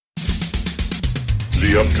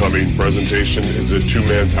The upcoming presentation is a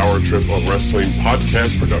two-man power trip of wrestling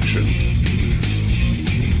podcast production.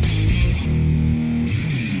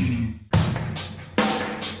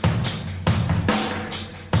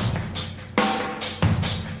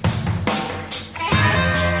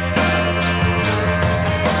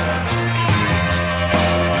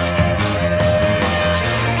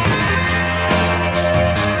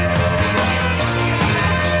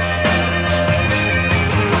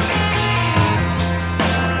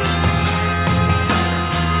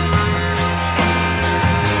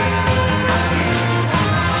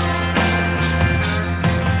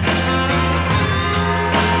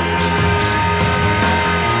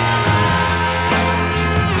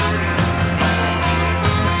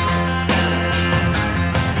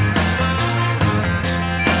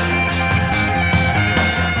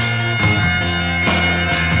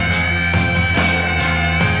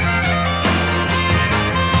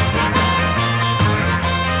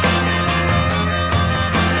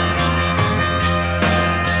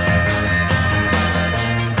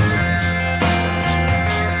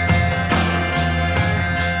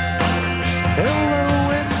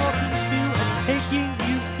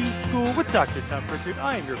 Dr. Tom Pritchard.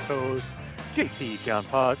 I am your host, JC John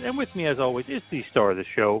Paz, and with me, as always, is the star of the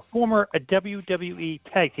show, former WWE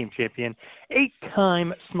Tag Team Champion,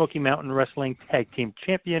 8-time Smoky Mountain Wrestling Tag Team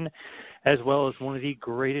Champion, as well as one of the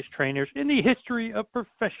greatest trainers in the history of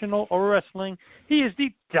professional wrestling. He is the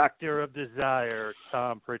Doctor of Desire,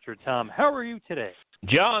 Tom Pritchard. Tom, how are you today?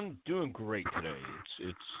 John, doing great today.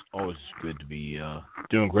 It's always good to be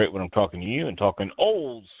doing great when I'm talking to you and talking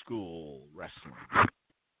old school wrestling.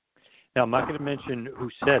 Now, I'm not going to mention who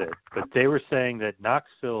said it, but they were saying that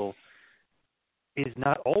Knoxville is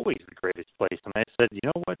not always the greatest place. And I said, you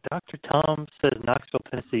know what? Dr. Tom says Knoxville,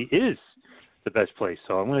 Tennessee is the best place.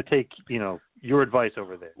 So I'm going to take, your advice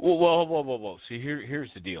over there. Whoa. See,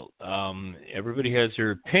 here's the deal. Everybody has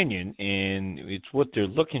their opinion, and it's what they're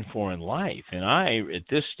looking for in life. And I, at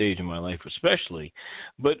this stage in my life especially,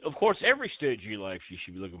 but of course, every stage of your life, you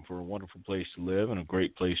should be looking for a wonderful place to live and a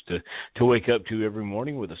great place to wake up to every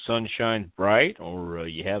morning where the sun shines bright, or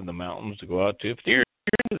you have the mountains to go out to. If you're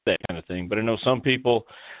into that kind of thing. But I know some people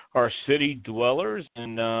are city dwellers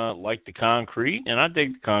and like the concrete, and I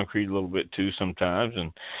dig the concrete a little bit too sometimes,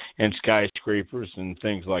 and skyscrapers and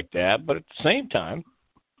things like that. But at the same time,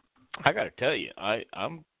 I got to tell you,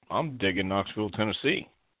 I'm digging Knoxville, Tennessee.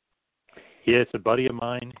 Yeah, it's a buddy of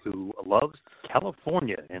mine who loves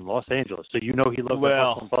California and Los Angeles, so he loves the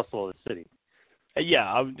hustle and bustle of the city.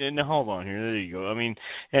 Yeah, and hold on here. There you go. I mean,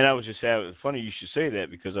 and I was just funny you should say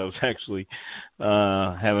that, because I was actually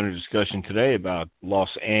having a discussion today about Los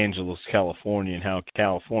Angeles, California, and how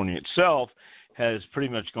California itself has pretty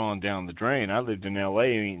much gone down the drain. I lived in L.A.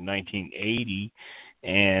 in 1980,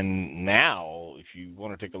 and now, if you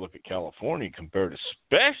want to take a look at California, compared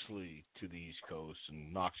especially to the East Coast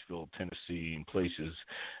and Knoxville, Tennessee, and places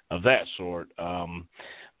of that sort,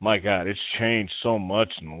 my God, it's changed so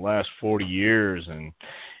much in the last 40 years, and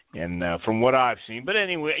from what I've seen. But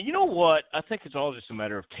anyway, you know what? I think it's all just a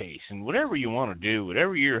matter of taste, and whatever you want to do,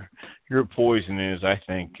 whatever your poison is, I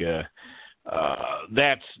think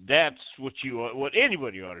that's what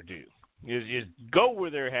anybody ought to do. Is go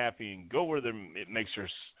where they're happy and go where it makes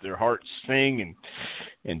their hearts sing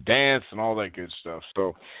and dance and all that good stuff.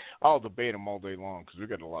 So I'll debate them all day long, because we've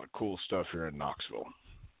got a lot of cool stuff here in Knoxville.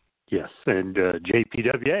 Yes, and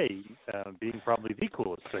JPWA being probably the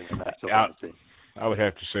coolest thing in Knoxville. I would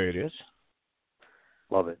have to say it is.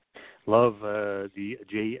 Love it. Love the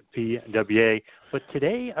JPWA. But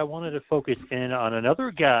today I wanted to focus in on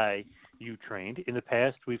another guy you trained. In the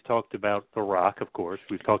past, we've talked about The Rock, of course.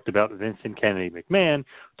 We've talked about Vincent Kennedy McMahon.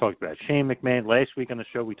 Talked about Shane McMahon. Last week on the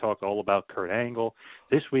show, we talked all about Kurt Angle.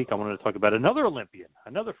 This week, I wanted to talk about another Olympian,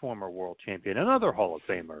 another former world champion, another Hall of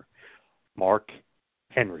Famer, Mark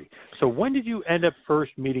Henry. So when did you end up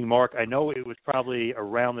first meeting Mark? I know it was probably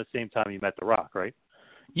around the same time you met The Rock, right?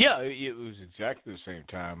 Yeah, it was exactly the same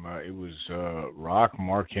time. It was Rock,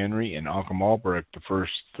 Mark Henry, and Malcolm Albrecht, the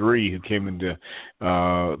first three who came into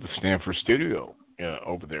the Stanford studio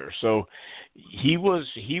over there. So he was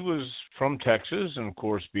from Texas, and of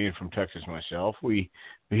course, being from Texas myself, we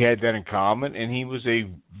had that in common. And he was a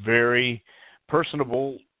very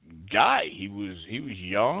personable guy. He was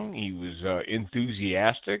young. He was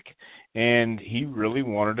enthusiastic, and he really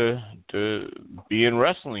wanted to be in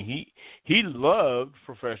wrestling. He loved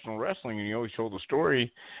professional wrestling, and he always told the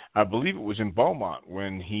story. I believe it was in Beaumont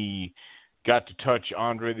when he got to touch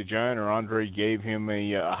Andre the Giant, or Andre gave him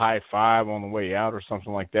a high five on the way out or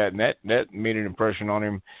something like that, and that made an impression on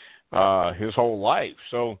him his whole life.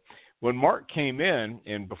 So when Mark came in,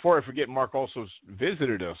 and before I forget, Mark also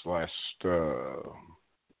visited us last or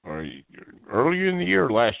earlier in the year,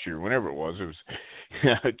 or last year, whenever it was.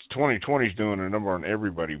 2020's doing a number on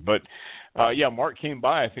everybody. But yeah, Mark came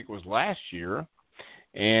by. I think it was last year,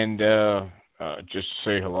 and just to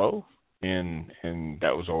say hello, and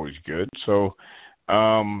that was always good. So,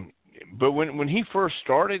 but when he first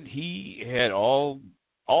started, he had all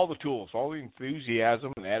the tools, all the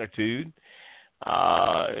enthusiasm and attitude,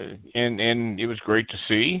 and it was great to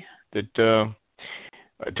see that.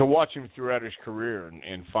 To watch him throughout his career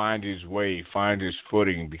and find his way, find his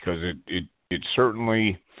footing, because it certainly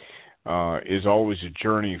is always a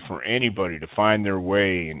journey for anybody to find their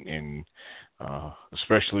way, and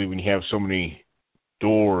especially when you have so many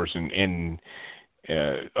doors and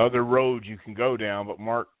other roads you can go down. But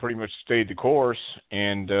Mark pretty much stayed the course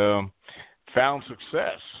and found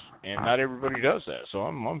success, and not everybody does that. So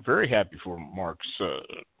I'm very happy for Mark's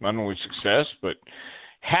not only success but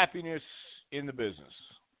happiness in the business.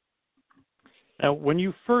 Now, when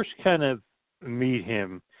you first kind of meet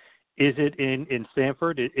him, is it in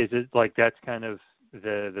Stamford? Is it like that's kind of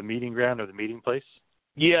the meeting ground or the meeting place?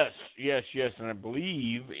 Yes. And I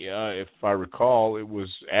believe, if I recall, it was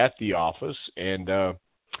at the office and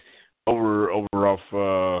over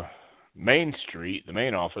off Main Street, the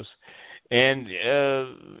main office. And,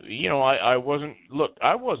 I wasn't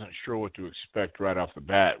sure what to expect right off the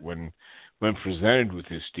bat when presented with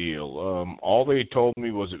this deal. All they told me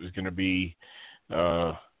was it was going to be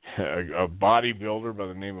a bodybuilder by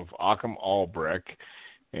the name of Achim Albrecht,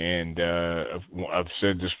 and I've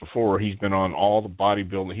said this before. He's been on all the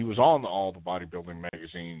bodybuilding. He was on all the bodybuilding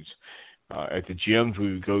magazines at the gyms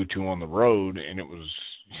we would go to on the road, and it was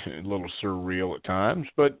a little surreal at times.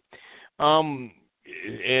 But and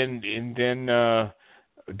then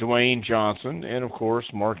Dwayne Johnson, and of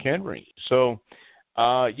course Mark Henry. So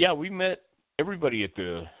we met everybody at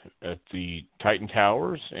the Titan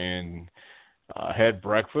Towers and had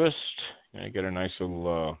breakfast. I got a nice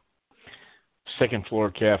little second floor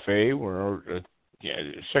cafe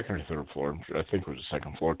second or third floor. I think it was a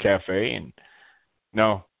second floor cafe. And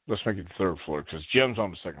no, let's make it the third floor because gym's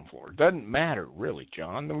on the second floor. It doesn't matter really,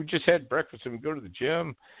 John. We just had breakfast and we go to the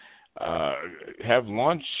gym, have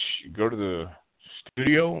lunch, go to the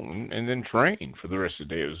studio, and then train for the rest of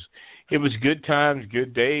the day. It was good times,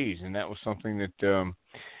 good days, and that was something that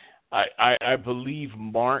I believe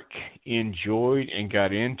Mark enjoyed and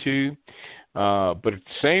got into. But at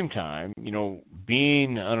the same time,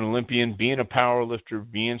 being an Olympian, being a power lifter,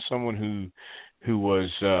 being someone who was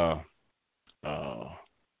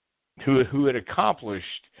who had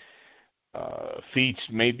accomplished feats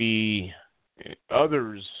maybe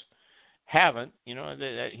others haven't,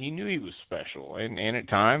 that he knew he was special, and at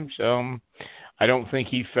times I don't think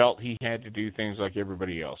he felt he had to do things like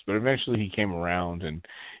everybody else, but eventually he came around and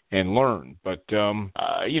learned. But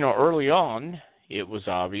early on it was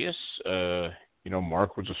obvious.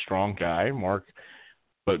 Mark was a strong guy,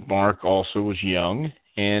 but Mark also was young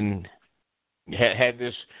and had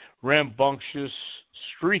this rambunctious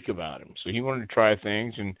streak about him. So he wanted to try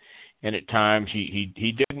things, and at times he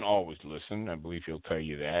didn't always listen. I believe he'll tell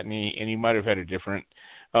you that, and he might have had a different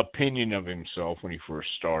opinion of himself when he first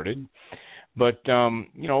started. But the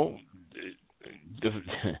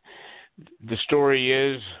story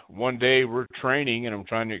is, one day we're training, and I'm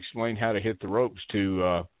trying to explain how to hit the ropes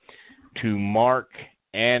to Mark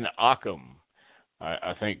and Achim.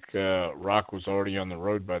 I think Rock was already on the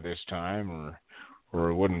road by this time, or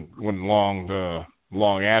it wasn't long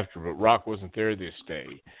after. But Rock wasn't there this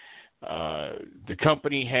day. The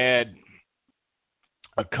company had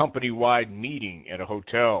a company-wide meeting at a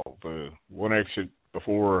hotel, the one exit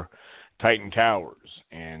before Titan Towers,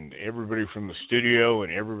 and everybody from the studio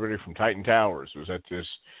and everybody from Titan Towers was at this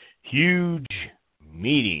huge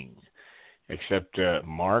meeting, except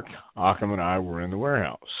Mark, Achim, and I were in the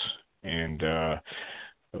warehouse. And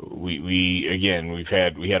we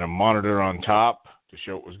had a monitor on top to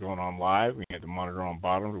show what was going on live. We had the monitor on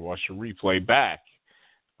bottom to watch the replay back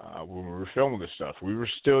when we were filming this stuff. We were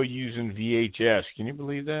still using VHS. Can you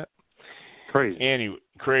believe that? Crazy. Anyway,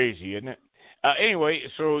 crazy, isn't it? Anyway,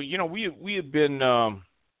 so, we had been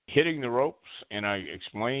hitting the ropes, and I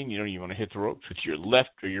explained, you want to hit the ropes with your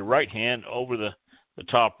left or your right hand over the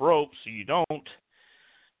top rope so you don't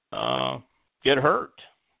get hurt.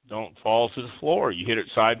 Don't fall to the floor. You hit it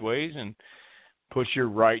sideways and push your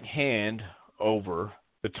right hand over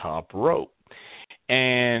the top rope.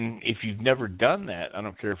 And if you've never done that, I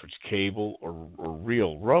don't care if it's cable or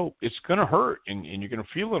real rope, it's going to hurt, and you're going to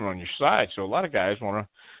feel it on your side. So a lot of guys want to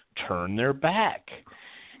turn their back.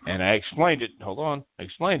 And I explained it. Hold on. I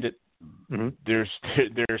explained it. there's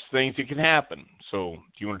things that can happen. So, do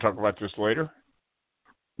you want to talk about this later?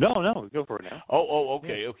 No, go for it now.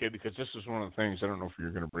 Okay, because this is one of the things I don't know if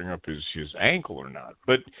you're going to bring up is his ankle or not.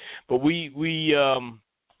 But we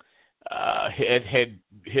had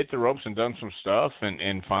hit the ropes and done some stuff,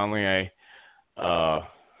 and finally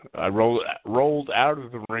I rolled out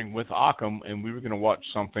of the ring with Occam, and we were going to watch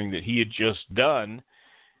something that he had just done.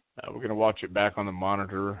 We're going to watch it back on the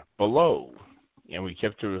monitor below, and we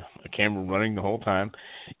kept a camera running the whole time.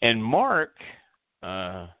 And Mark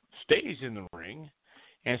stays in the ring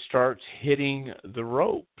and starts hitting the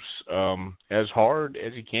ropes as hard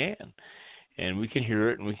as he can. And we can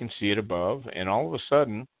hear it and we can see it above. And all of a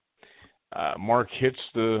sudden, Mark hits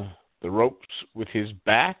the ropes with his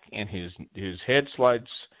back, and his head slides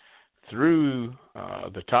through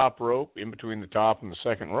the top rope, in between the top and the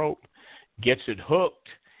second rope, gets it hooked,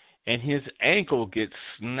 and his ankle gets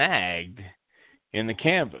snagged in the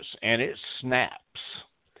canvas, and it snaps.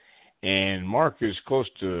 And Mark is close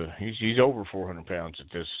to, he's over 400 pounds at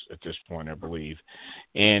this point, I believe.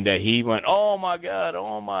 And he went, oh my God.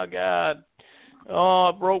 Oh,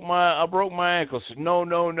 I broke my ankle. I said,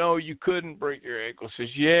 no, you couldn't break your ankle. I says,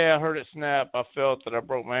 yeah, I heard it snap. I felt that I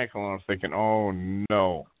broke my ankle. And I'm thinking, oh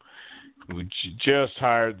no. We just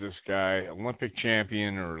hired this guy, Olympic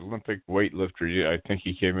champion or Olympic weightlifter. I think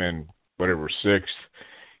he came in, sixth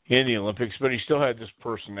in the Olympics, but he still had this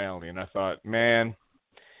personality. And I thought, man,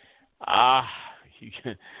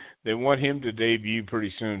 they want him to debut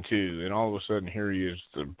pretty soon too. And all of a sudden, here he is,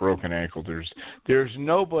 the broken ankle. There's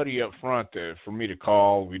nobody up front for me to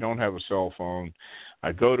call. We don't have a cell phone.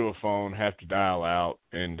 I go to a phone, have to dial out,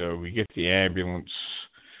 and we get the ambulance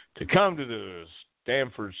to come to the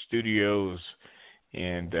Stanford studios.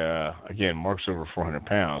 And again, Mark's over 400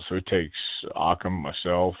 pounds, so it takes Occam,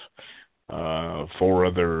 myself, 4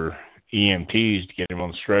 other EMTs to get him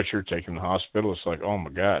on the stretcher, take him to the hospital. It's like, oh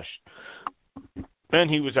my gosh. Then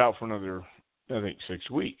he was out for another, I think, 6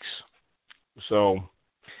 weeks. So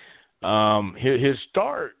his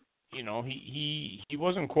start, he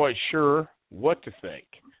wasn't quite sure what to think,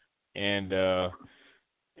 and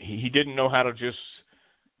he didn't know how to just.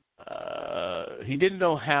 He didn't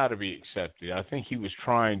know how to be accepted. I think he was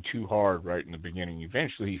trying too hard right in the beginning.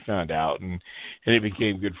 Eventually, he found out, and he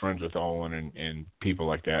became good friends with Owen and people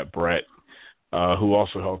like that. Brett, who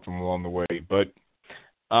also helped him along the way. But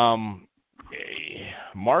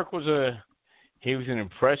Mark was an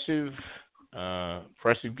impressive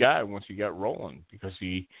guy once he got rolling, because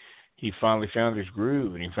he finally found his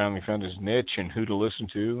groove, and he finally found his niche and who to listen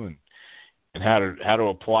to and how to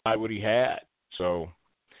apply what he had. So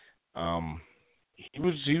he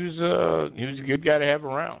was a good guy to have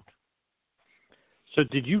around. So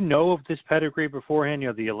did you know of this pedigree beforehand?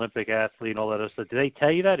 The Olympic athlete and all that other stuff. Did they tell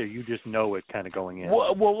you that, or you just know it kind of going in?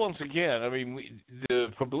 Well, once again, I mean, the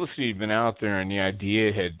publicity had been out there, and the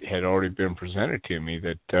idea had already been presented to me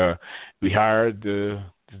that we hired the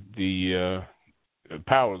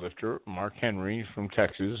power lifter, Mark Henry from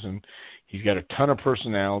Texas, and he's got a ton of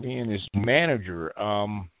personality. And his manager,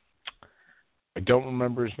 I don't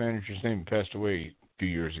remember his manager's name. He passed away 2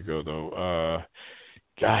 years ago, though.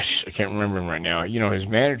 Gosh, I can't remember him right now. His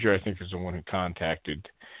manager, I think, is the one who contacted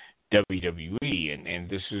WWE, and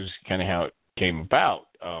this is kind of how it came about.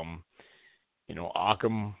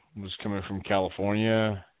 Occam was coming from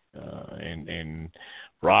California, and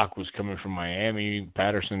Rock was coming from Miami.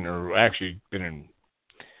 Patterson, or actually been in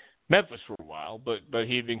Memphis for a while, but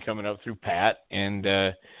he had been coming up through Pat, and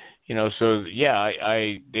so yeah,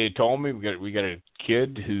 they told me we got a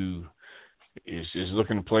kid who is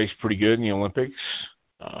looking to place pretty good in the Olympics.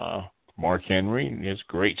 Mark Henry, he has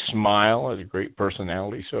a great smile, has a great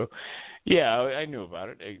personality. So yeah, I knew about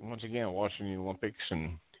it. Once again, watching the Olympics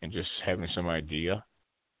and just having some idea.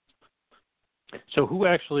 So who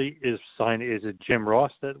actually is signed? Is it Jim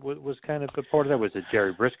Ross that was kind of a part of that? Was it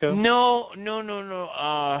Jerry Briscoe? No.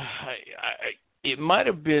 It might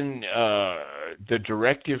have been the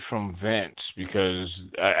directive from Vince, because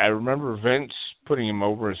I remember Vince putting him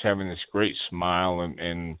over as having this great smile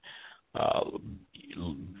and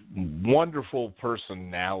wonderful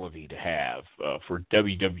personality to have for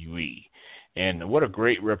WWE. And what a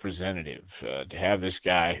great representative to have this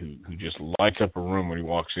guy who just lights up a room when he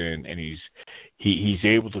walks in, and he's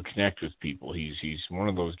able to connect with people. He's one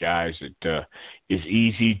of those guys that is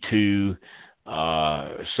easy to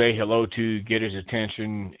say hello to, get his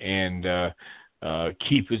attention, and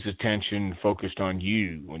keep his attention focused on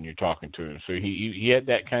you when you're talking to him. So he had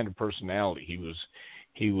that kind of personality.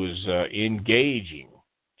 He was engaging,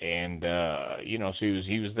 and so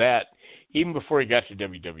he was that even before he got to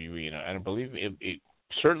WWE. And I believe it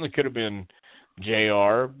certainly could have been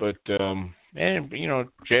JR, but and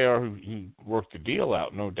JR who worked the deal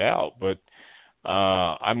out, no doubt, but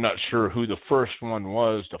I'm not sure who the first one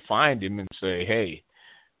was to find him and say, hey,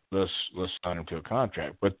 let's sign him to a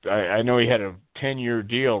contract. But I know he had a 10-year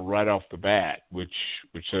deal right off the bat, which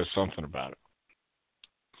says something about it.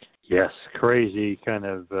 Yes, crazy kind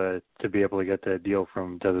of to be able to get that deal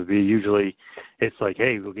from WWE. Usually it's like,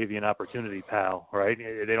 hey, we'll give you an opportunity, pal, right?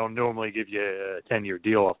 They don't normally give you a 10-year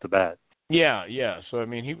deal off the bat. Yeah. So I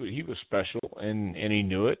mean, he was special, and he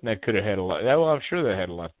knew it, and that could have had a lot. Well, I'm sure that had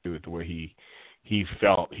a lot to do with the way he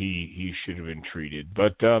felt he should have been treated.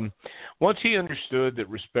 But once he understood that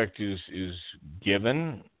respect is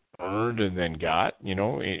given, earned, and then got,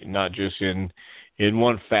 not just in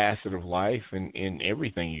one facet of life, and in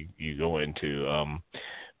everything you go into.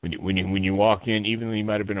 When you walk in, even though you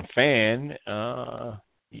might have been a fan,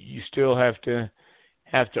 you still have to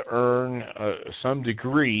earn some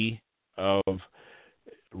degree of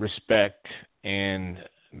respect, and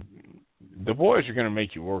the boys are going to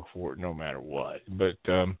make you work for it no matter what. But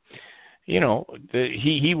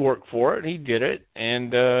he worked for it, he did it,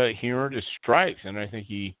 and he earned his stripes. And I think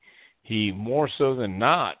he more so than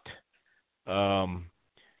not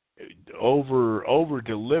over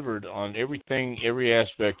delivered on every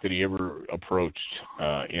aspect that he ever approached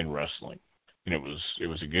in wrestling, and it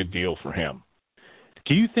was a good deal for him.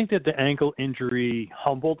 Do you think that the ankle injury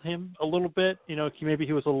humbled him a little bit? Maybe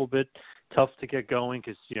he was a little bit tough to get going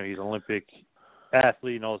because he's an Olympic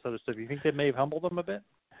athlete and all this other stuff. Do you think that may have humbled him a bit?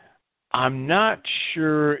 I'm not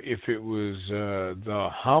sure if it was the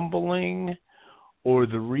humbling or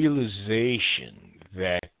the realization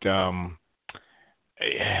that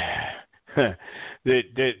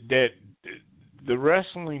that the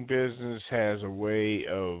wrestling business has a way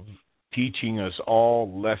of teaching us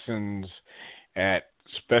all lessons at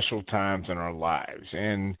special times in our lives,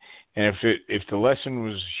 and if the lesson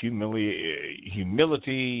was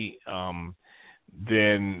humility,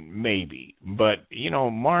 then maybe. But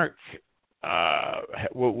Mark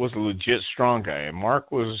was a legit strong guy, and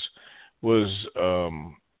Mark was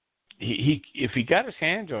he if he got his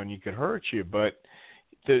hands on you, could hurt you, but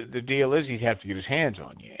the deal is he'd have to get his hands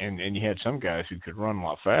on you, and you had some guys who could run a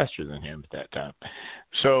lot faster than him at that time.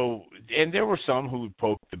 So, and there were some who would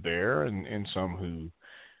poke the bear, and some who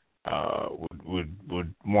would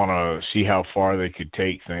want to see how far they could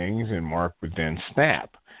take things, and Mark would then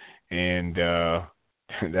snap, and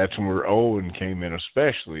that's where Owen came in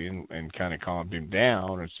especially, and kind of calmed him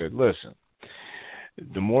down and said, listen,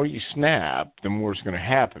 the more you snap, the more it's going to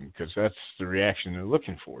happen, because that's the reaction they're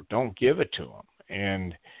looking for. Don't give it to them.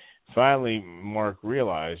 And finally, Mark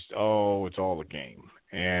realized, it's all a game,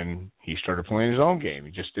 and he started playing his own game.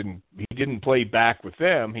 He didn't play back with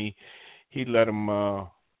them. He let them.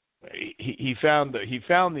 He found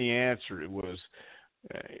the answer. It was,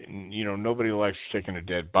 nobody likes kicking a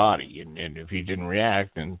dead body, and if he didn't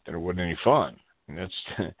react, then there wasn't any fun. And that's,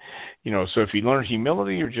 so if he learned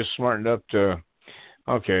humility, you're just smart enough to,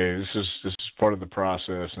 okay, this is part of the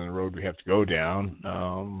process and the road we have to go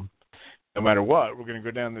down. No matter what, we're going to go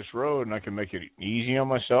down this road, and I can make it easy on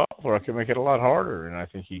myself, or I can make it a lot harder. And I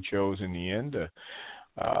think he chose in the end to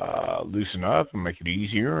loosen up and make it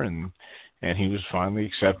easier, and he was finally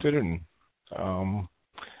accepted. And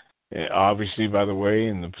obviously, by the way,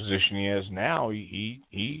 in the position he has now,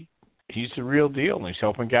 he's the real deal, and he's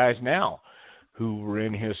helping guys now who were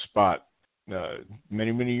in his spot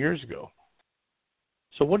many, many years ago.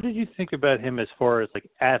 So what did you think about him as far as like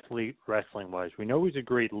athlete wrestling wise? We know he's a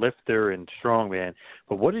great lifter and strongman,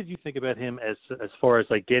 but what did you think about him as far as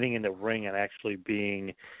like getting in the ring and actually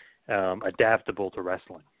being adaptable to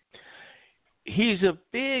wrestling? He's a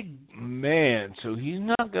big man, so he's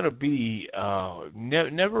not going to be.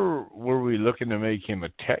 Never were we looking to make him a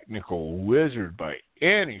technical wizard by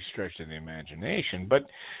any stretch of the imagination, but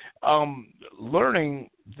learning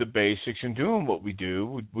the basics and doing what we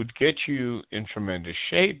do would get you in tremendous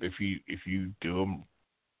shape if you do them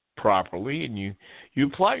properly and you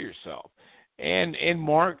apply yourself. And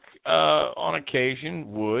Mark on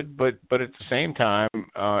occasion would, but at the same time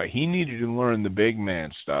he needed to learn the big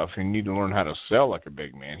man stuff. He needed to learn how to sell like a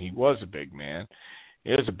big man. He was a big man,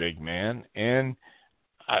 is a big man, and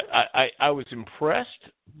I was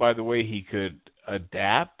impressed by the way he could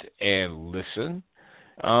adapt and listen.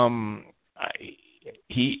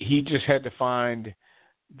 He just had to find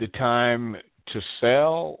the time to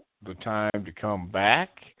sell, the time to come back,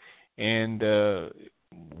 and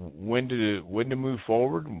when to move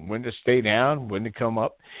forward, when to stay down, when to come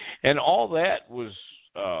up, and all that was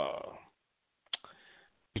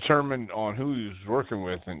determined on who he was working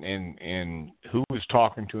with and who was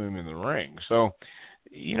talking to him in the ring. So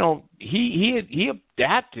he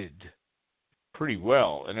adapted pretty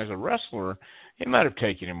well, and as a wrestler, it might have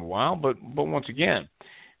taken him a while, but once again,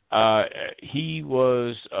 he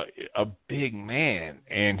was a big man,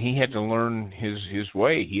 and he had to learn his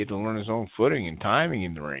way. He had to learn his own footing and timing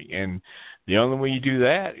in the ring, and the only way you do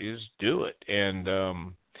that is do it.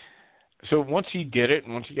 And so once he did it,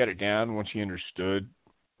 and once he got it down, once he understood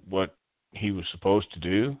what he was supposed to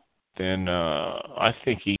do, then I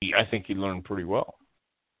think he learned pretty well.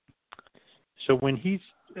 So when he's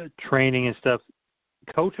training and stuff,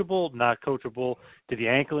 coachable, not coachable? Did the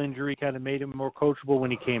ankle injury kind of made him more coachable when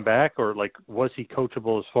he came back, or like was he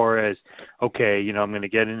coachable as far as, okay, I'm going to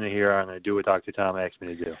get into here, I'm going to do what Dr. Tom asked me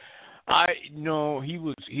to do? No, he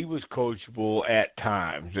was coachable at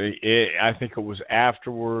times. I think it was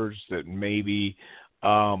afterwards that maybe,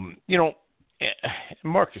 Marcus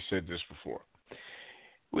said this before.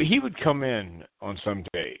 He would come in on some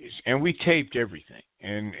days, and we taped everything,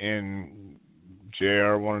 and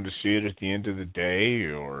JR wanted to see it at the end of the day,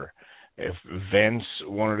 or if Vince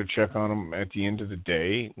wanted to check on him at the end of the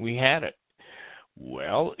day, we had it.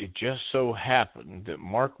 Well, it just so happened that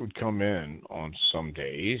Mark would come in on some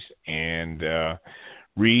days and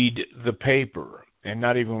read the paper and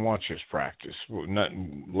not even watch his practice, not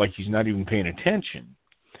like he's not even paying attention.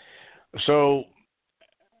 So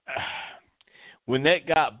when that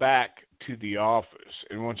got back to the office,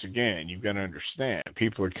 and once again, you've got to understand,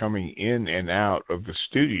 people are coming in and out of the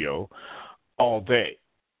studio all day.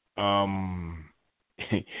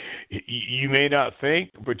 You may not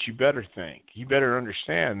think, but you better think. You better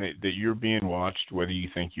understand that you're being watched, whether you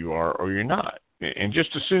think you are or you're not. And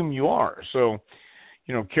just assume you are. So,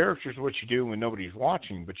 character is what you do when nobody's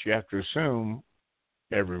watching, but you have to assume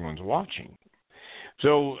everyone's watching.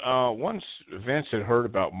 So once Vince had heard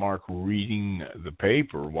about Mark reading the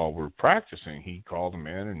paper while we're practicing, he called him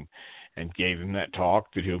in and gave him that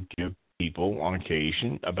talk that he'll give people on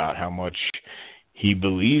occasion about how much he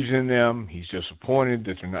believes in them. He's disappointed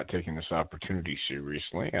that they're not taking this opportunity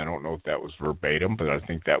seriously. I don't know if that was verbatim, but I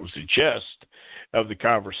think that was the gist of the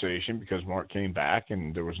conversation, because Mark came back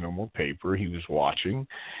and there was no more paper. He was watching,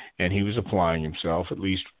 and he was applying himself, at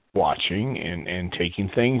least watching and taking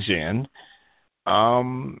things in.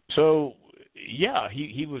 So yeah,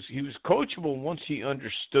 he was coachable once he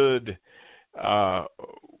understood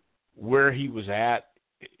where he was at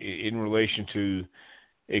in relation to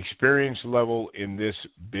experience level in this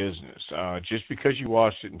business. Just because you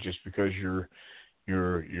watched it and just because you're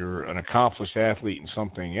an accomplished athlete in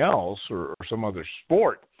something else or some other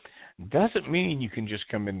sport doesn't mean you can just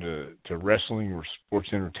come into wrestling or sports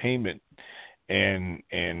entertainment and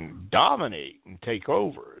dominate and take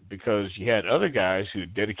over, because you had other guys who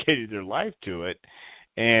dedicated their life to it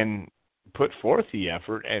and put forth the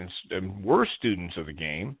effort and were students of the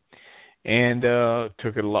game and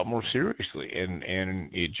took it a lot more seriously. And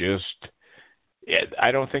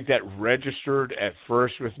I don't think that registered at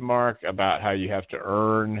first with Mark about how you have to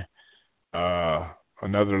earn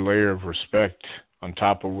another layer of respect on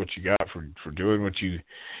top of what you got for doing what you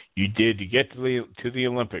did to get to the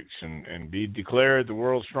Olympics and be declared the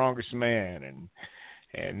world's strongest man,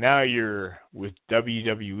 and now you're with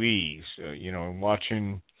WWE, so,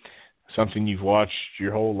 watching something you've watched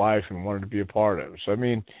your whole life and wanted to be a part of. So I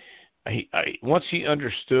mean, once he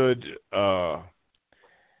understood that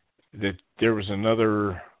there was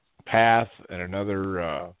another path and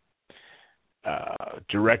another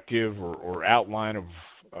directive or outline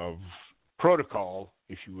of protocol,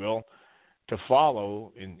 if you will, to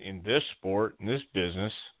follow in this sport, in this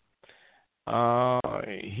business,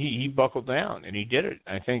 he buckled down and he did it.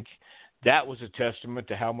 I think that was a testament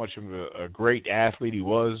to how much of a great athlete he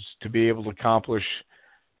was to be able to accomplish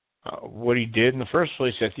what he did in the first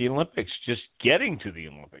place at the Olympics, just getting to the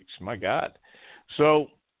Olympics. My God. So,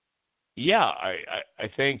 yeah, I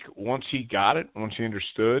think once he got it, once he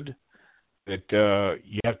understood that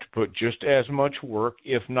you have to put just as much work,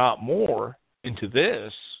 if not more, into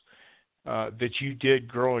this that you did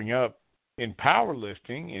growing up in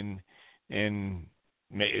powerlifting and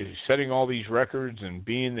setting all these records and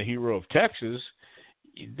being the hero of Texas,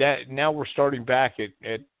 that now we're starting back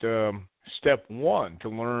at step one to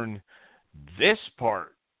learn this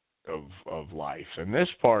part of life and this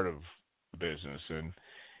part of business,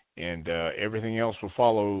 and everything else will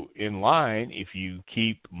follow in line if you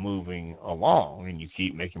keep moving along and you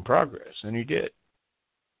keep making progress. And you did.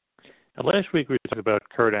 Now, last week we talked about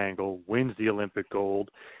Kurt Angle wins the Olympic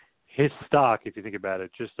gold. His stock, if you think about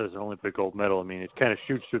it, just as an Olympic gold medal, I mean, it kind of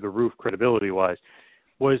shoots through the roof credibility-wise.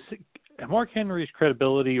 Was Mark Henry's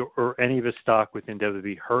credibility or any of his stock within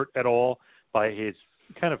WWE hurt at all by his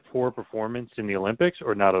kind of poor performance in the Olympics,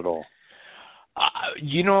 or not at all?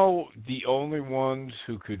 The only ones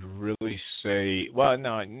who could really say, well,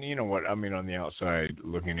 no, you know what? I mean, on the outside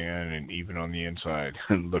looking in, and even on the inside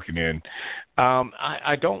looking in,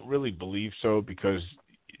 I don't really believe so because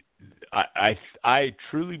I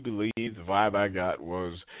truly believe the vibe I got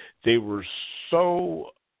was they were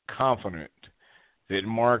so confident that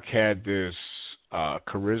Mark had this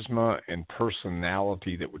charisma and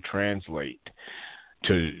personality that would translate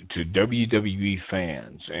to WWE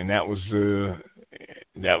fans, and that was the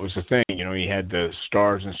thing. He had the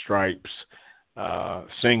Stars and Stripes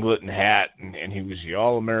singlet and hat, and he was the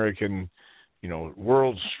All-American,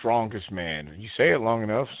 world's strongest man. You say it long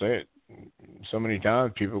enough, say it so many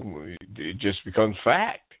times, it just becomes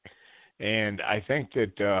fact. And I think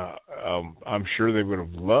that I'm sure they would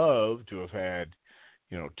have loved to have had,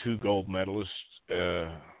 2 gold medalists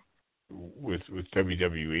with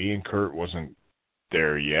WWE, and Kurt wasn't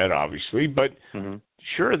there yet, obviously, but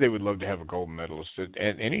sure, they would love to have a gold medalist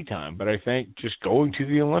at any time. But I think just going to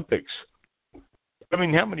the Olympics, I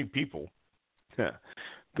mean, how many people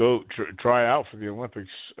go try out for the Olympics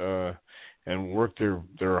and work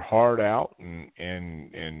their heart out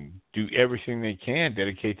and do everything they can,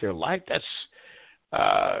 dedicate their life? That's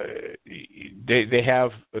they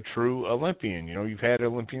have a true Olympian. You've had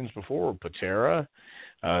Olympians before, Patera,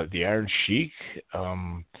 the Iron Sheik.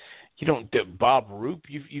 Bob Roop.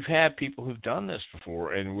 You've had people who've done this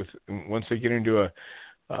before, and once they get into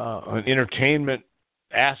an entertainment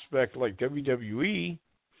aspect like WWE,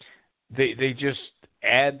 they just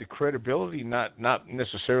add the credibility, not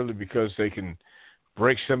necessarily because they can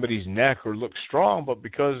break somebody's neck or look strong, but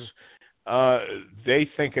because they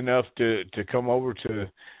think enough to come over to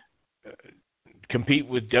compete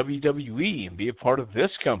with WWE and be a part of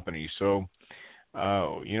this company. So.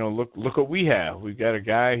 Look what we have. We've got a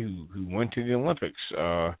guy who went to the Olympics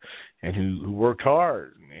and who worked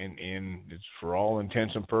hard and it's for all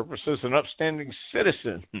intents and purposes an upstanding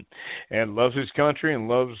citizen and loves his country and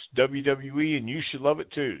loves WWE, and you should love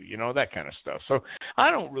it too. That kind of stuff. So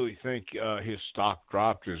I don't really think his stock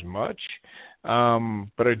dropped as much,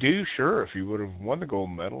 but I do. Sure, if he would have won the gold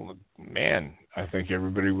medal, man, I think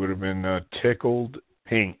everybody would have been tickled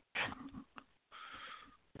pink.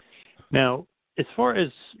 Now, as far as,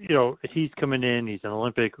 he's coming in, he's an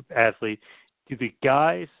Olympic athlete, do the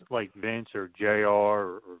guys like Vince or JR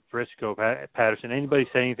or Briscoe, Patterson, anybody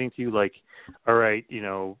say anything to you like, all right,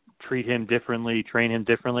 treat him differently, train him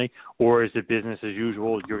differently, or is it business as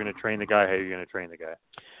usual? You're going to train the guy how you're going to train the guy?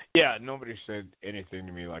 Yeah, nobody said anything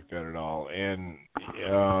to me like that at all. And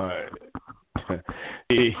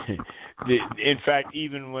in fact,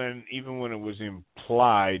 even when it was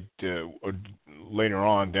implied later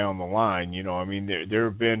on down the line, there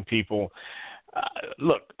have been people.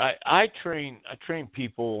 Look, I train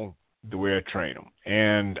people the way I train them,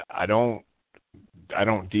 and I don't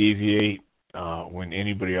deviate when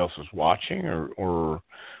anybody else is watching or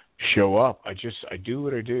show up. I do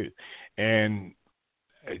what I do, and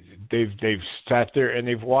they've sat there and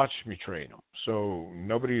they've watched me train them. So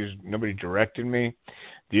nobody directed me.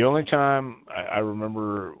 The only time I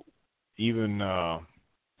remember even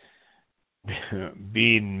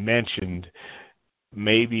being mentioned,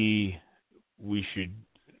 maybe we should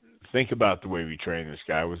think about the way we train this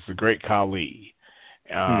guy, was the great Khali.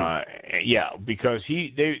 Yeah, because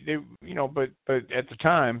but at the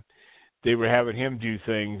time they were having him do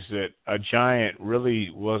things that a giant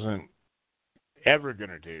really wasn't ever going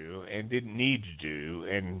to do and didn't need to do,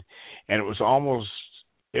 and it was almost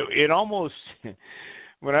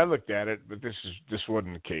when I looked at it, but this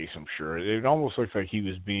wasn't the case, I'm sure. It almost looked like he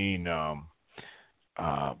was being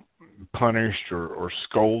punished or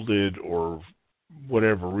scolded or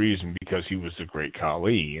whatever reason because he was the great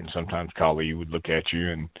Khali, and sometimes Khali would look at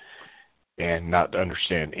you and not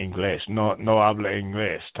understand English, no habla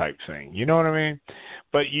English type thing. You know what I mean?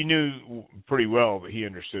 But you knew pretty well that he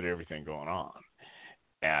understood everything going on.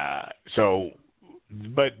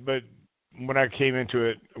 But when I came into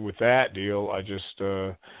it with that deal, I just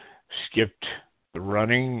skipped the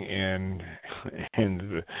running and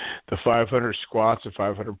the 500 squats and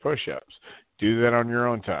 500 push-ups. Do that on your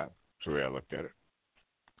own time. That's the way I looked at it.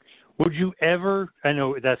 Would you ever, I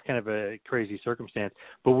know that's kind of a crazy circumstance,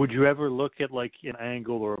 but would you ever look at like an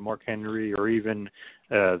Angle or a Mark Henry or even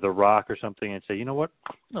The Rock or something and say, you know what,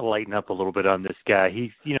 I'm going to lighten up a little bit on this guy.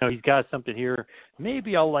 He's got something here.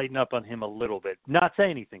 Maybe I'll lighten up on him a little bit. Not say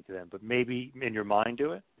anything to them, but maybe in your mind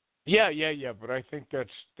do it? Yeah. But I think that's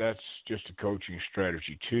just a coaching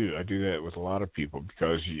strategy too. I do that with a lot of people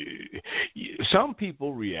because some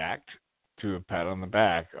people react to a pat on the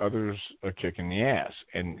back, others a kick in the ass,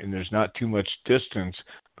 and there's not too much distance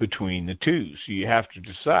between the two. So you have to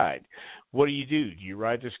decide, what do? Do you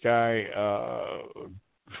ride this guy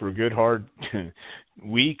for a good hard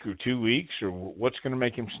week or 2 weeks, or what's going to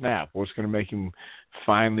make him snap? What's going to make him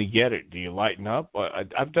finally get it? Do you lighten up?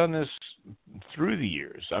 I've done this through the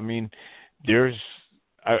years. I mean,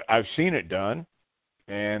 I've seen it done,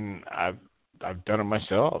 and I've done it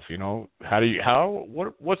myself. You know,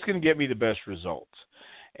 what's going to get me the best results?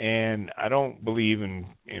 And I don't believe in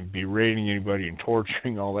berating anybody and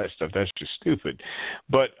torturing, all that stuff. That's just stupid.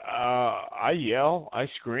 But I yell, I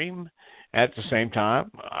scream. At the same time,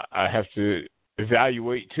 I have to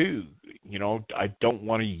evaluate too. You know, I don't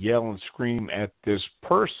want to yell and scream at this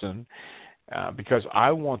person because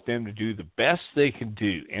I want them to do the best they can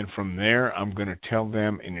do. And from there, I'm going to tell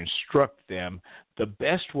them and instruct them the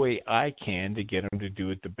best way I can to get them to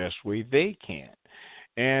do it the best way they can.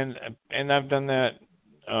 And I've done that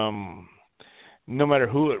no matter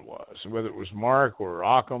who it was, whether it was Mark or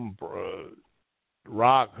Occam,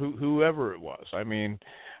 Rock, whoever it was. I mean,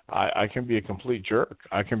 I can be a complete jerk.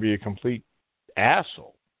 I can be a complete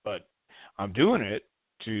asshole, but I'm doing it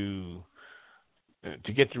to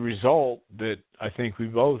get the result that I think we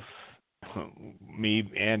both,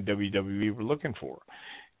 me and WWE, were looking for.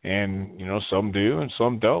 And you know, some do and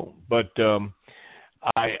some don't. But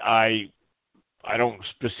I don't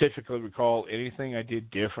specifically recall anything I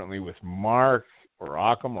did differently with Mark or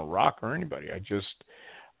Occam or Rock or anybody. I just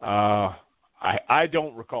I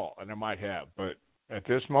don't recall, and I might have, but at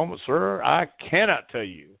this moment, sir, I cannot tell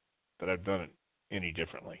you that I've done it any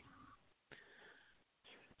differently.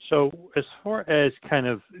 So as far as kind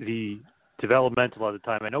of the developmental at the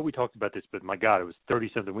time, I know we talked about this, but my God, it was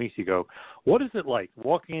 30-something weeks ago. What is it like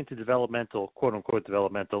walking into developmental, quote-unquote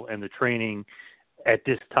developmental, and the training at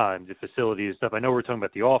this time, the facility and stuff? I know we're talking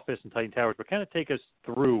about the office and Titan Towers, but kind of take us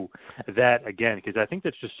through that again, because I think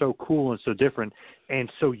that's just so cool and so different and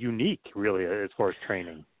so unique, really, as far as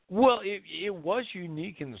training. Well, it was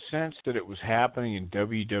unique in the sense that it was happening in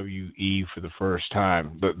WWE for the first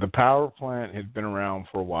time. The power plant had been around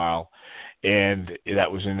for a while, and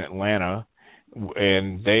that was in Atlanta,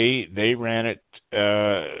 and they ran it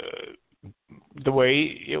the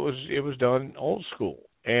way it was done old school,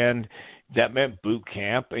 and that meant boot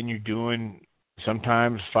camp, and you're doing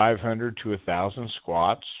sometimes 500 to 1,000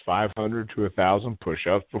 squats, 500 to 1,000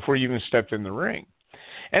 push-ups before you even stepped in the ring.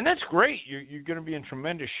 And that's great. You're going to be in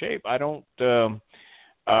tremendous shape. I don't.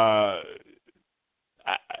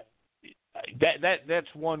 That's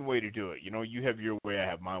one way to do it. You know, you have your way, I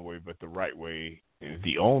have my way, but the right way,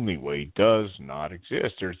 the only way, does not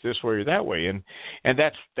exist. There's this way or that way, and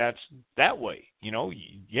that's that way. You know,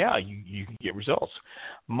 yeah, you can get results.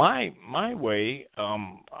 My way,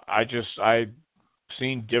 I've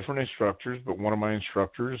seen different instructors, but one of my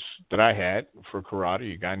instructors that I had for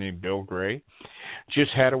karate, a guy named Bill Gray,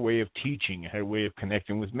 just had a way of teaching, had a way of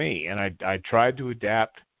connecting with me, and I tried to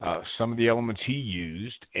adapt some of the elements he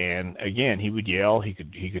used. And again, he would yell, he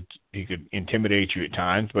could intimidate you at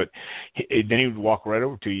times, but then he would walk right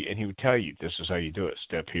over to you and he would tell you, "This is how you do it.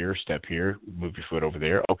 Step here, move your foot over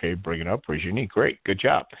there. Okay, bring it up, raise your knee. Great, good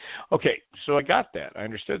job." Okay, so I got that. I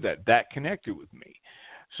understood that. That connected with me.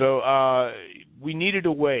 So we needed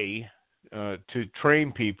a way to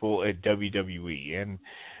train people at WWE, and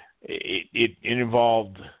it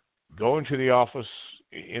involved going to the office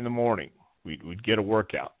in the morning. We'd get a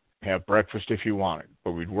workout, have breakfast if you wanted,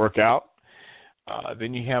 but we'd work out.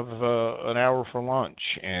 Then you have an hour for lunch,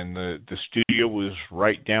 and the studio was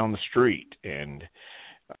right down the street, and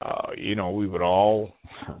we would all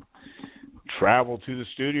travel to the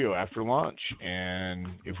studio after lunch, and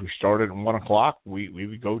if we started at 1 o'clock, we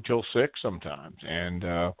would go till 6 sometimes, and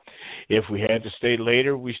if we had to stay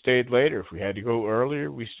later, we stayed later. If we had to go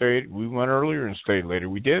earlier, we went earlier and stayed later.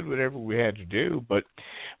 We did whatever we had to do, but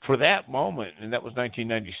for that moment, and that was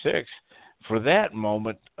 1996, for that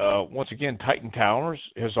moment, once again, Titan Towers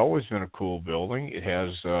has always been a cool building. It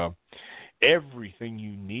has everything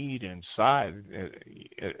you need inside,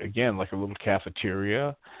 again, like a little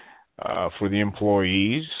cafeteria, for the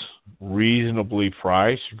employees, reasonably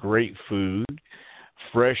priced, great food,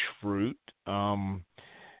 fresh fruit,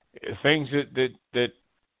 things that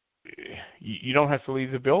you don't have to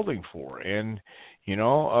leave the building for, and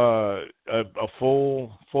a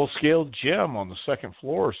full scale gym on the second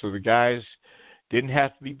floor, so the guys didn't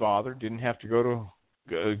have to be bothered, didn't have to go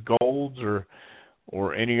to Gold's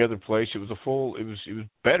or any other place. It was it was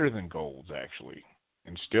better than Gold's actually,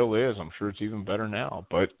 and still is. I'm sure it's even better now,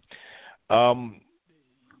 but.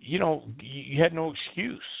 You had no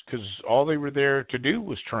excuse because all they were there to do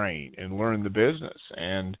was train and learn the business.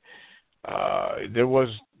 And there was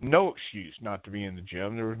no excuse not to be in the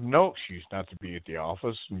gym. There was no excuse not to be at the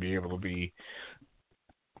office and be able to be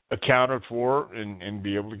accounted for and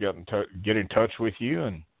be able to get in touch with you.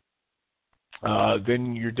 And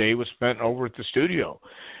then your day was spent over at the studio.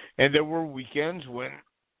 And there were weekends when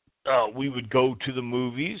we would go to the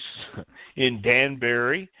movies in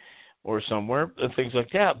Danbury or somewhere, and things like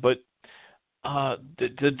that. But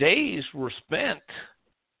the days were spent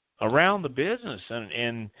around the business,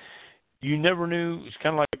 and you never knew. It's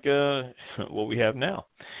kind of like what we have now.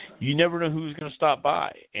 You never know who was going to stop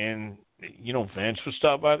by. And, you know, Vince would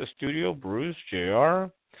stop by the studio, Bruce,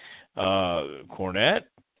 JR, Cornette,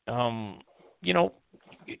 you know,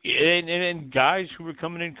 and guys who were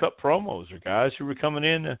coming in to cut promos, or guys who were coming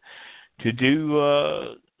in to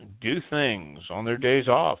do things on their days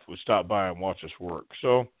off would stop by and watch us work.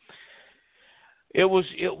 So it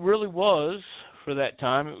really was, for that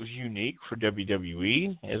time, it was unique for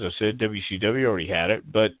WWE. As I said, WCW already had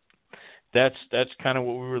it, but that's kind of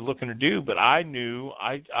what we were looking to do. But I knew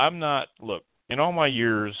I'm not, look, in all my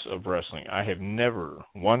years of wrestling, I have never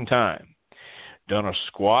one time done a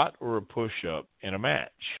squat or a push-up in a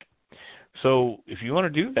match. So if you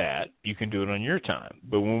want to do that, you can do it on your time.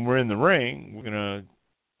 But when we're in the ring, we're going to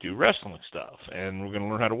do wrestling stuff, and we're going to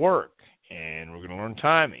learn how to work, and we're going to learn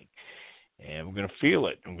timing, and we're going to feel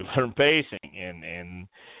it, and we're going to learn pacing, and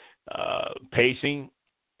pacing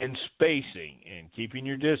and spacing, and keeping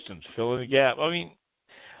your distance, filling the gap. I mean,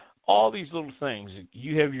 all these little things.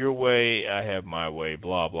 You have your way, I have my way,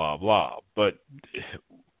 blah, blah, blah. But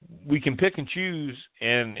we can pick and choose,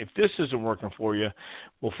 and if this isn't working for you,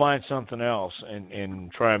 we'll find something else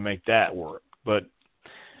and try and make that work. But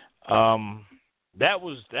that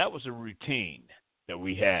was a routine that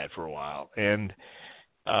we had for a while. And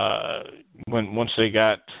once they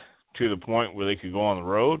got to the point where they could go on the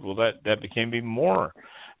road, well, that became even more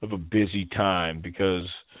of a busy time, because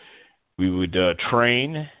we would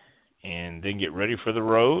train and then get ready for the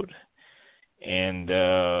road, and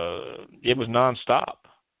it was nonstop.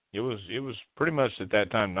 It was pretty much at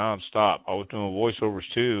that time nonstop. I was doing voiceovers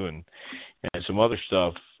too, and some other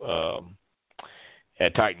stuff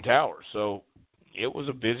at Titan Tower. So it was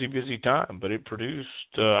a busy time, but it produced.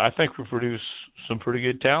 I think we produced some pretty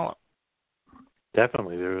good talent.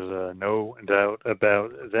 Definitely, there's no doubt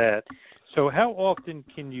about that. So how often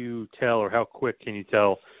can you tell, or how quick can you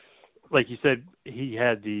tell? Like you said,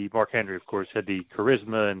 Mark Henry, of course, had the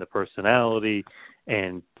charisma and the personality,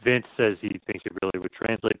 and Vince says he thinks it really would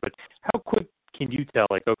translate. But how quick can you tell,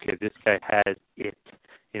 like, okay, this guy has it?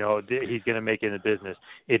 You know, he's going to make it in the business.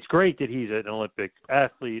 It's great that he's an Olympic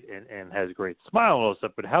athlete and has a great smile and all that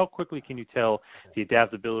stuff, but how quickly can you tell the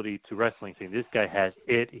adaptability to wrestling, saying this guy has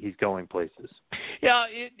it, he's going places? Yeah,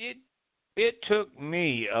 it took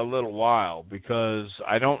me a little while, because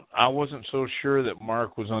I wasn't so sure that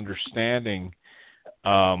Mark was understanding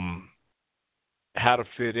how to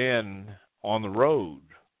fit in on the road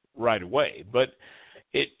right away. But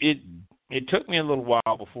it took me a little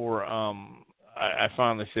while before I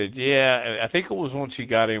finally said, yeah. I think it was once he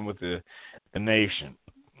got in with the Nation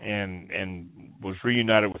and was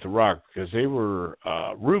reunited with The Rock, because they were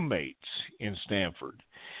roommates in Stamford.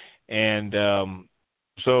 And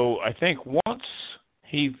so I think once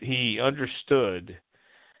he understood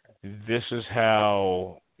this is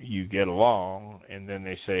how you get along, and then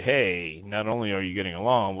they say, hey, not only are you getting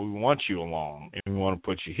along, but we want you along, and we want to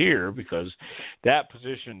put you here, because that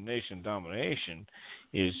position, Nation Domination,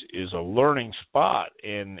 is a learning spot,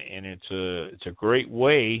 and it's a great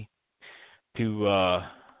way to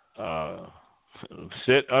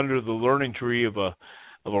sit under the learning tree of a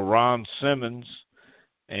Ron Simmons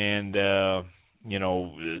and you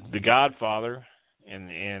know, the Godfather,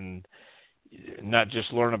 and not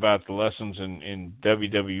just learn about the lessons in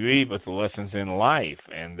WWE, but the lessons in life,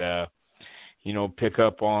 and you know, pick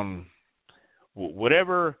up on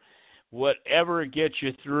whatever gets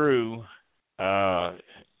you through.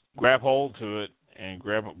 Grab hold to it, and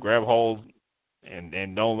grab hold,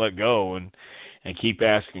 and don't let go, and keep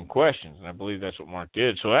asking questions. And I believe that's what Mark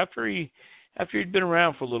did. So after he'd been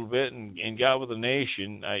around for a little bit and got with the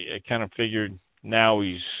Nation, I kind of figured now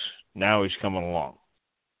he's coming along.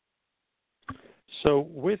 So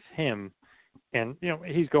with him, and you know,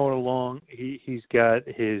 he's going along. He's got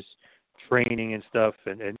his training and stuff,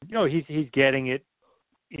 and you know, he's getting it.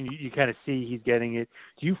 And you kind of see he's getting it.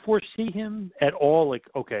 Do you foresee him at all? Like,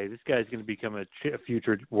 okay, this guy's going to become a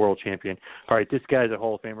future world champion. All right, this guy's a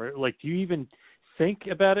Hall of Famer. Like, do you even think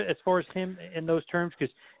about it as far as him in those terms?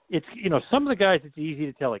 Because it's some of the guys it's easy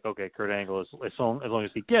to tell, like, okay, Kurt Angle, as long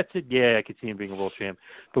as he gets it, yeah, I could see him being a world champ.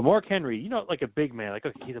 But Mark Henry, like a big man, like,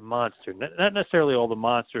 okay, he's a monster. Not necessarily all the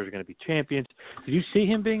monsters are going to be champions. Did you see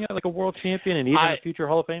him being like a world champion and even a future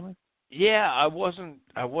Hall of Famer? Yeah, I wasn't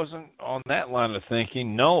on that line of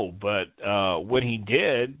thinking, no, but when he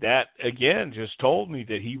did, that again just told me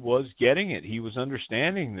that he was getting it. He was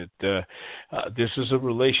understanding that this is a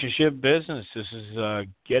relationship business. This is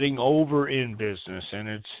getting over in business, and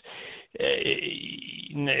it's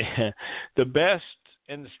the best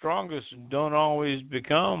and the strongest don't always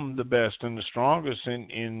become the best and the strongest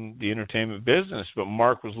in the entertainment business. But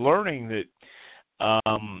Mark was learning that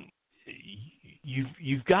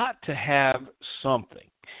you've got to have something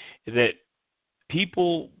that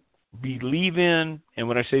people believe in, and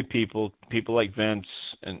when I say people like Vince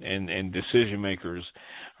and decision makers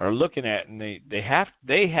are looking at, and they have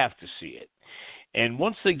to see it. And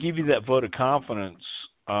once they give you that vote of confidence,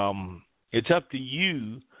 it's up to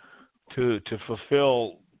you to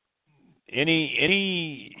fulfill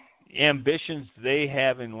any ambitions they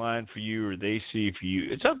have in line for you or they see for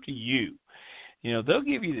you. It's up to you. They'll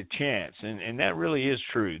give you the chance, and that really is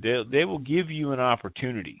true. They will give you an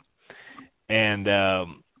opportunity, and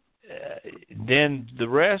then the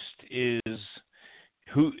rest is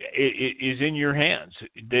in your hands.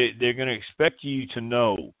 They're going to expect you to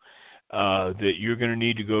know that you're going to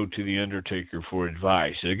need to go to the Undertaker for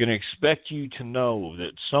advice. They're going to expect you to know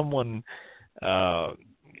that someone they're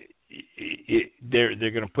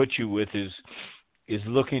going to put you with is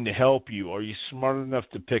looking to help you. Are you smart enough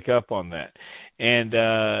to pick up on that? And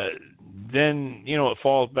then, it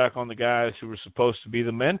falls back on the guys who were supposed to be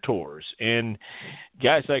the mentors. And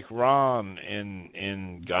guys like Ron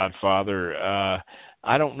and Godfather,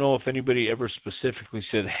 I don't know if anybody ever specifically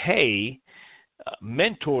said, hey,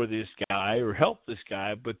 mentor this guy or help this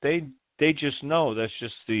guy, but they just know that's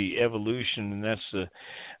just the evolution, and that's the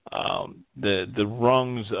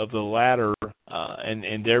rungs of the ladder,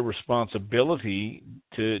 and their responsibility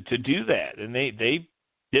to do that, and they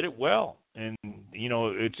did it well. And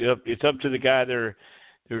it's up to the guy they're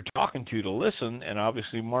talking to listen, and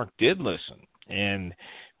obviously Mark did listen. And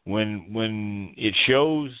when it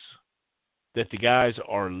shows that the guys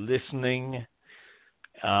are listening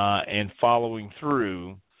and following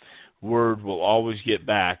through, word will always get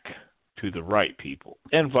back to the right people,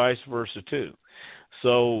 and vice versa too.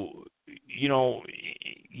 So, you don't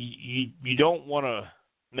want to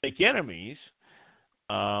make enemies,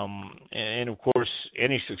 and of course,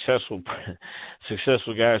 any successful guy,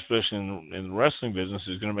 especially in the wrestling business,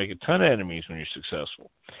 is going to make a ton of enemies when you're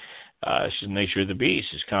successful. It's just the nature of the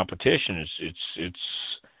beast. It's competition. It's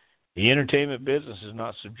the entertainment business is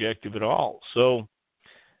not subjective at all. So,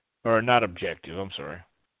 or not objective. I'm sorry.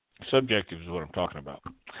 Subjective is what I'm talking about.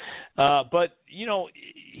 But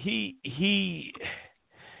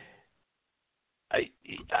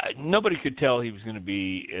nobody could tell he was going to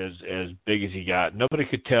be as big as he got. Nobody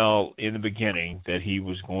could tell in the beginning that he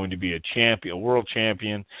was going to be a champion, a world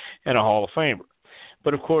champion, and a Hall of Famer.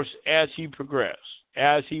 But of course, as he progressed,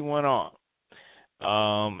 as he went on,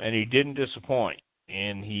 and he didn't disappoint,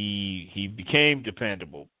 and he became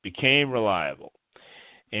dependable, became reliable,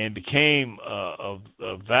 and became a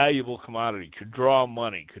valuable commodity, could draw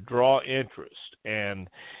money, could draw interest, and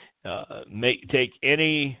take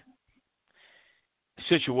any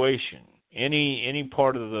situation, any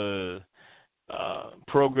part of the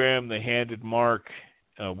program they handed Mark,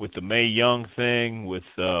 with the Mae Young thing, with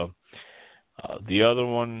the other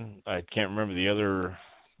one, I can't remember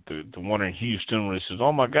the one in Houston where he says,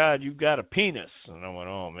 "Oh my God, you've got a penis," and I went,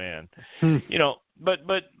 "Oh man,"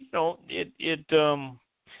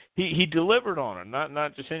 He delivered on it.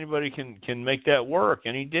 Not just anybody can make that work,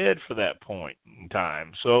 and he did for that point in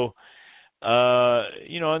time. So,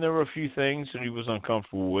 and there were a few things that he was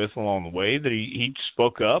uncomfortable with along the way that he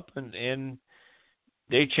spoke up, and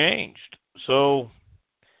they changed. So,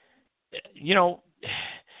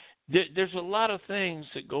 there's a lot of things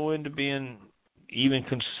that go into being even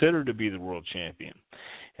considered to be the world champion,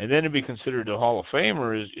 and then to be considered a Hall of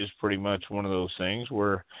Famer is pretty much one of those things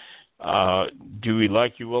where. Do we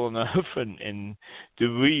like you well enough, and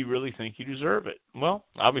do we really think you deserve it? Well,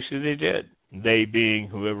 obviously they did. They being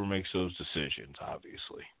whoever makes those decisions,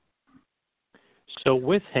 obviously. So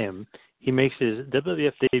with him, he makes his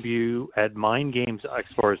WWF debut at Mind Games as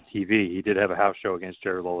far as TV. He did have a house show against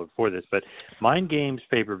Jerry Lawler before this, but Mind Games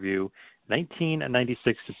pay-per-view,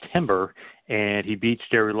 1996 September, and he beats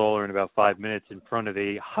Jerry Lawler in about 5 minutes in front of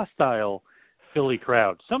a hostile Philly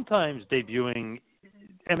crowd. Sometimes debuting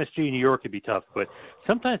MSG New York can be tough, but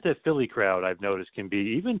sometimes that Philly crowd, I've noticed, can be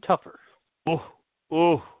even tougher.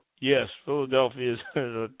 Oh, Yes, Philadelphia is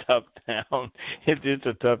a tough town. It's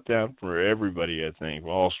a tough town for everybody, I think,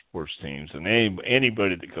 all sports teams and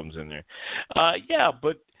anybody that comes in there. Yeah,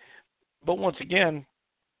 but once again,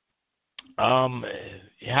 how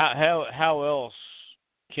else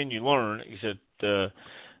can you learn except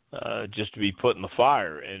just to be put in the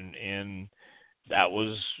fire? And that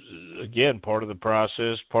was again part of the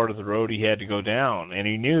process, part of the road he had to go down, and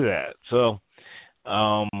he knew that. So.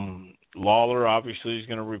 Lawler obviously is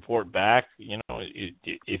going to report back. You know,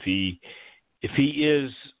 if he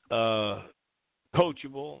is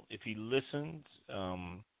coachable, if he listens.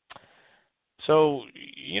 So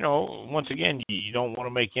you know, once again, you don't want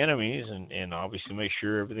to make enemies, and obviously make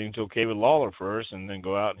sure everything's okay with Lawler first, and then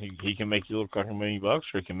go out and he can make you look like $1 million, or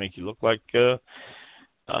he can make you look like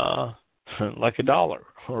like $1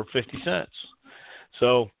 or 50 cents.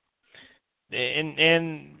 So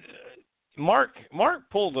and Mark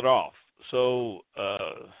pulled it off. So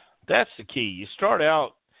that's the key. You start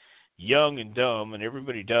out young and dumb, and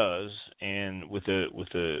everybody does, and with a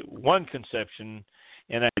one conception,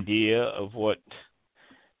 an idea of what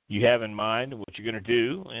you have in mind and what you're going to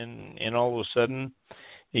do, and all of a sudden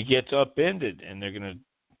it gets upended, and they're going to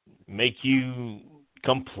make you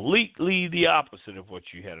completely the opposite of what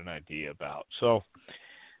you had an idea about. So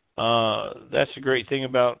that's the great thing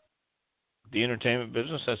about the entertainment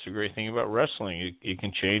business. That's the great thing about wrestling. It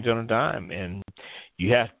can change on a dime, and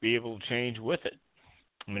you have to be able to change with it.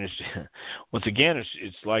 I mean, it's once again,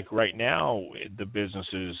 it's like right now the business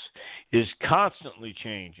is constantly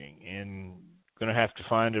changing, and going to have to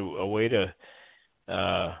find a way to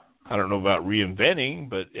I don't know about reinventing,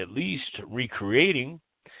 but at least recreating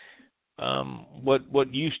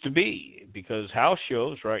what used to be. Because house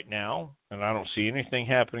shows right now, and I don't see anything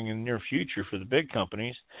happening in the near future for the big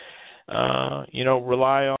companies.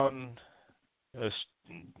 Rely on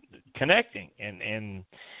connecting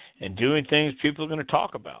and doing things people are going to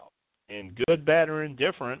talk about. And good, bad, or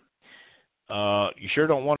indifferent, you sure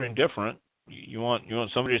don't want indifferent. You want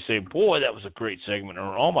somebody to say, boy, that was a great segment,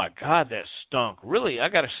 or oh my God, that stunk. Really, I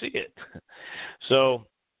got to see it. So,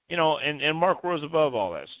 and Mark rose above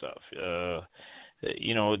all that stuff.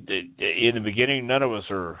 In the beginning, none of us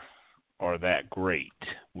are that great.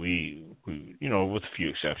 We with a few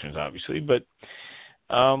exceptions, obviously, but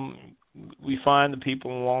we find the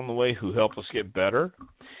people along the way who help us get better,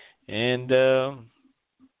 and as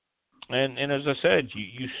I said,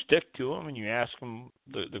 you stick to them and you ask them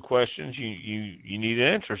the questions you need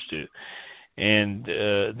answers to, and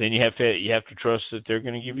then you have to trust that they're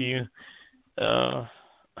going to give you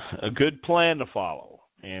a good plan to follow,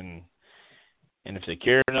 and if they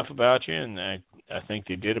care enough about you, and I think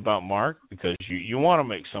they did about Mark, because you want to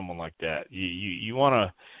make someone like that. You want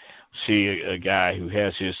to see a guy who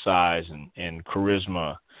has his size and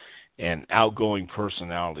charisma and outgoing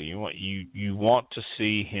personality. You want to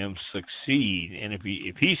see him succeed, and if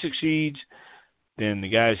he succeeds, then the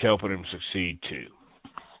guys helping him succeed too.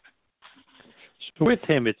 So with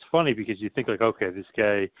him, it's funny because you think like, okay, this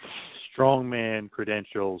guy, strongman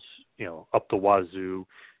credentials, up the wazoo.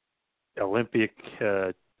 Olympic,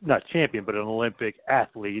 not champion, but an Olympic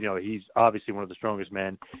athlete. He's obviously one of the strongest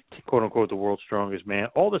men, quote unquote, the world's strongest man.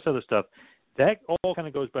 All this other stuff, that all kind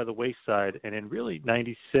of goes by the wayside. And in really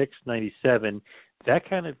 96, 97, that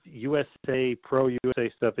kind of pro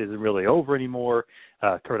USA stuff isn't really over anymore.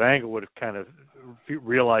 Kurt Angle would have kind of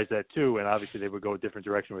realized that too, and obviously they would go a different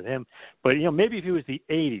direction with him. But maybe if it was the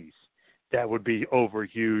 80s, that would be over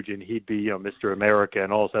huge, and he'd be Mr. America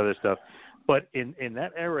and all this other stuff. But in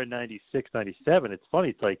that era, 96, 97, it's funny.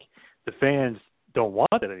 It's like the fans don't want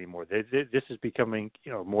it anymore. This is becoming,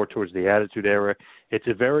 more towards the Attitude Era. It's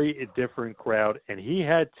a very different crowd, and he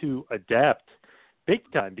had to adapt big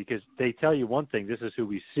time, because they tell you one thing, this is who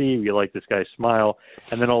we see, we like this guy's smile,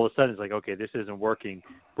 and then all of a sudden it's like, okay, this isn't working.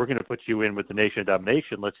 We're going to put you in with the Nation of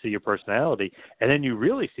Domination. Let's see your personality. And then you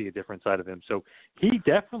really see a different side of him. So he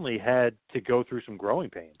definitely had to go through some growing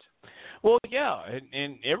pains. Well, yeah,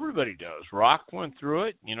 and everybody does. Rock went through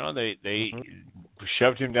it. They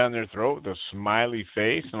shoved him down their throat with a smiley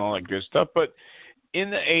face and all that good stuff. But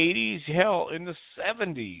in the 80s, hell, in the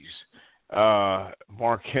 70s,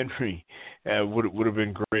 Mark Henry would have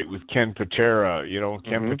been great with Ken Patera.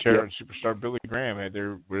 Ken Patera and Superstar Billy Graham had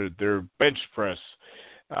their bench press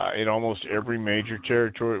in almost every major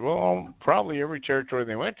territory. Well, probably every territory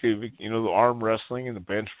they went to. The arm wrestling and the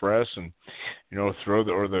bench press, and the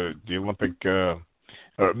Olympic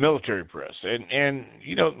military press, and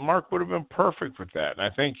Mark would have been perfect with that. And I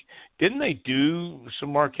think, didn't they do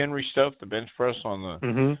some Mark Henry stuff, the bench press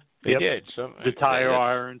on They did. The tire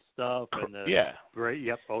iron stuff and the yeah. Great.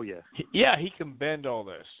 Yep. Oh yeah. He can bend all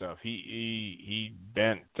that stuff. He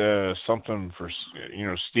bent something for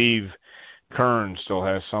Steve Kern still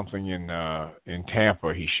has something in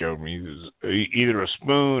Tampa. He showed me either a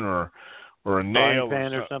spoon or a nail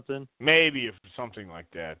pan or something. Maybe if something like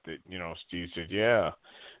that. Steve said, yeah,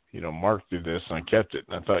 Mark did this and I kept it.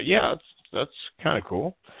 And I thought, yeah, that's kind of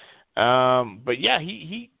cool. But yeah,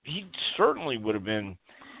 he certainly would have been,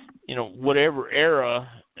 whatever era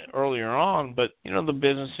earlier on, but the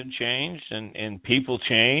business had changed and people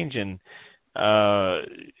change, and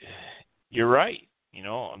you're right.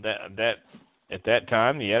 That at that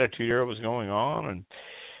time the Attitude Era was going on, and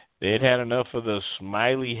they had enough of the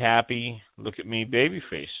smiley, happy, look at me,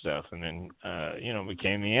 babyface stuff, and then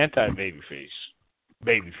became the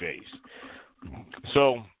babyface.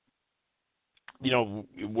 So,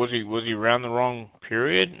 was he around the wrong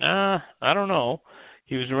period? I don't know.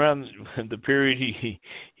 He was around the period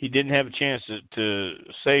he didn't have a chance to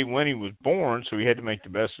say when he was born, so he had to make the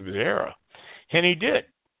best of his era, and he did.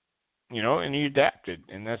 And he adapted,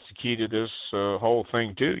 and that's the key to this whole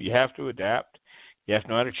thing too. You have to adapt. You have to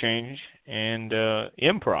know how to change and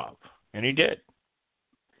improv, and he did.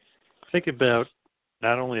 Think about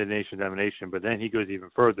not only the Nation Domination, but then he goes even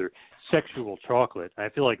further. Sexual Chocolate. I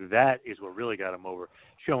feel like that is what really got him over.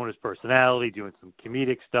 Showing his personality, doing some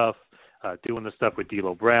comedic stuff, doing the stuff with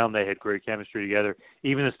D'Lo Brown. They had great chemistry together.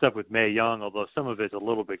 Even the stuff with Mae Young, although some of it's a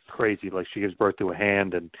little bit crazy, like she gives birth to a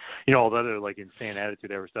hand and, all the other, like, insane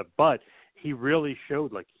Attitude Era stuff. But he really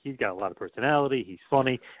showed, like, he's got a lot of personality. He's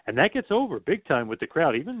funny. And that gets over big time with the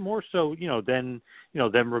crowd, even more so, than,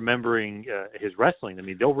 them remembering his wrestling. I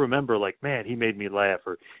mean, they'll remember, like, man, he made me laugh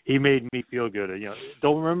or he made me feel good. Or,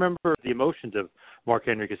 they'll remember the emotions of Mark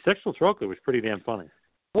Henry because Sexual Chocolate was pretty damn funny.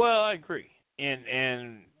 Well, I agree.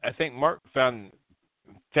 And I think Mark found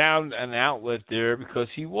an outlet there because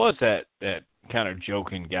he was that kind of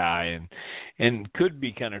joking guy and could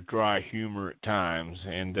be kind of dry humor at times.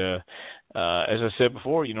 And as I said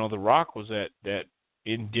before, The Rock was that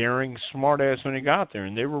endearing smartass when he got there,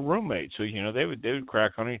 and they were roommates, so they would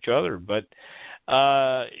crack on each other. But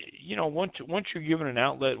once you're given an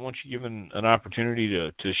outlet, once you're given an opportunity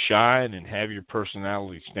to shine and have your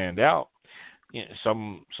personality stand out,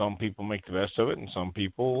 some people make the best of it, and some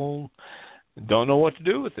people don't know what to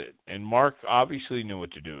do with it. And Mark obviously knew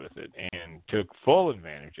what to do with it and took full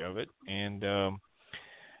advantage of it. And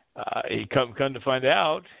he come to find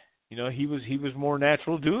out, he was more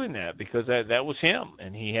natural doing that because that was him,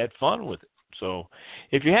 and he had fun with it. So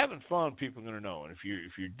if you're having fun, people are going to know. And if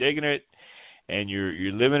you're digging it and you're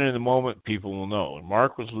living in the moment, people will know. And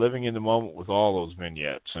Mark was living in the moment with all those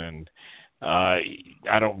vignettes, and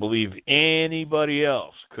I don't believe anybody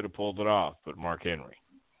else could have pulled it off but Mark Henry.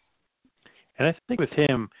 And I think with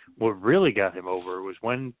him, what really got him over was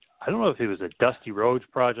when, I don't know if it was a Dusty Rhodes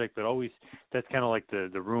project, but always that's kind of like the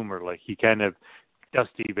rumor. Like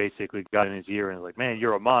Dusty basically got in his ear and was like, man,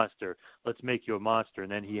 you're a monster. Let's make you a monster.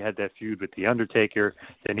 And then he had that feud with The Undertaker.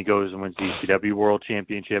 Then he goes and wins the ECW World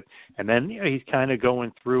Championship. And then he's kind of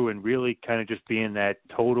going through and really kind of just being that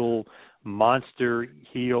total monster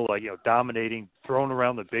heel, like, dominating, throwing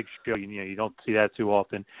around the big show. You don't see that too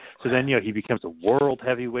often. So then, he becomes a world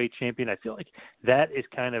heavyweight champion. I feel like that is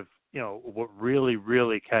kind of, what really,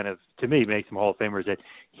 really kind of, to me, makes him Hall of Famer is that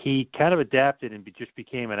he kind of adapted and just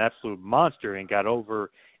became an absolute monster and got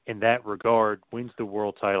over in that regard, wins the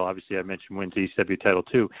world title. Obviously, I mentioned wins the ECW title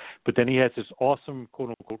too. But then he has this awesome,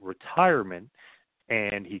 quote-unquote, retirement,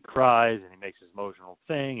 and he cries and he makes his emotional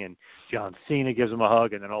thing, and John Cena gives him a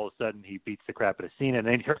hug, and then all of a sudden he beats the crap out of Cena, and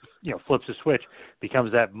then he flips a switch, becomes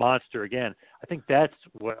that monster again. I think that's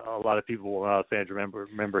what a lot of people, a lot of fans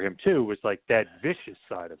remember him too, was like that vicious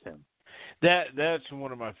side of him. That's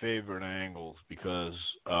one of my favorite angles because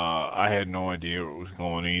I had no idea where it was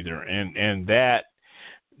going either, and that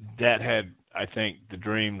had, I think, the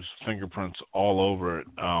Dream's fingerprints all over it.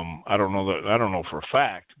 I don't know for a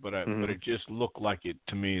fact, but it just looked like it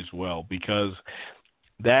to me as well, because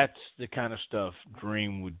that's the kind of stuff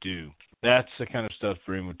Dream would do. That's the kind of stuff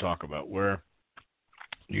Dream would talk about, where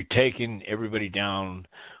you're taking everybody down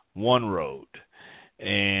one road,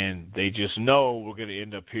 and they just know we're going to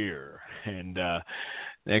end up here. And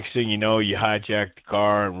next thing you know, you hijack the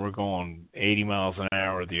car, and we're going 80 miles an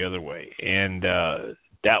hour the other way. And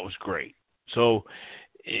that was great. So,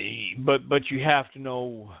 but you have to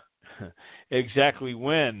know exactly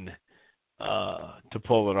when to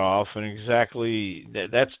pull it off, and exactly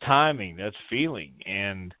that's timing, that's feeling,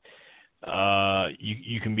 and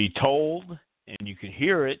you can be told, and you can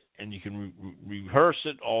hear it, and you can rehearse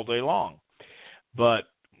it all day long. But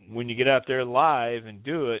when you get out there live and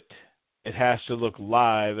do it, it has to look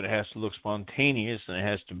live, and it has to look spontaneous, and it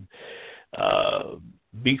has to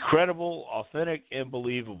be credible, authentic, and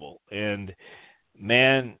believable. And,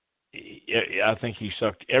 man, I think he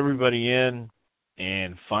sucked everybody in,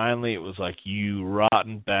 and finally it was like, you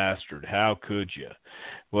rotten bastard, how could you?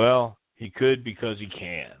 Well, he could because he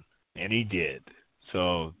can, and he did.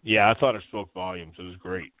 So, yeah, I thought it spoke volumes. It was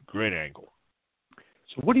great. Great angle.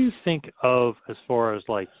 So what do you think of as far as,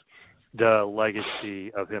 like, the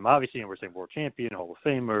legacy of him? Obviously, we're saying world champion, Hall of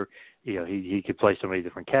Famer. You know, he could play so many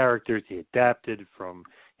different characters. He adapted from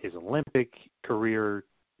his Olympic career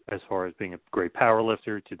as far as being a great power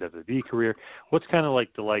lifter to WWE career. What's kind of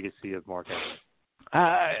like the legacy of Mark Henry?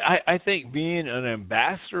 I think being an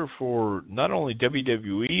ambassador for not only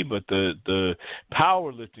WWE but the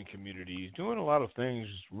powerlifting community, he's doing a lot of things,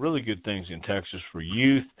 really good things in Texas for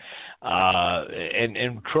youth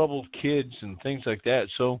and troubled kids and things like that.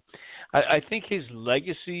 So I think his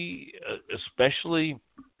legacy, especially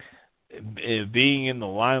being in the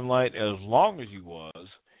limelight as long as he was,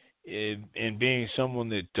 and being someone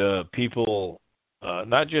that people,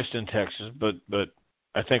 not just in Texas, but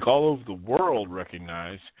I think all over the world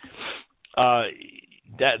recognize,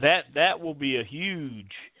 that will be a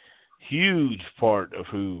huge part of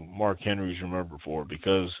who Mark Henry is remembered for,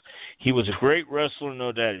 because he was a great wrestler,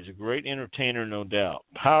 no doubt. He's a great entertainer, no doubt.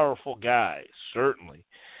 Powerful guy, certainly.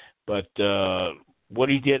 But what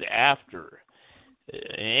he did after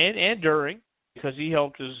and during, because he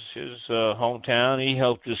helped his hometown, he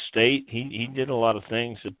helped his state. He did a lot of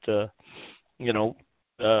things that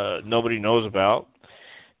nobody knows about.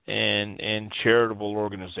 And charitable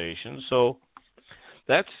organizations. So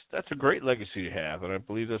that's a great legacy to have, and I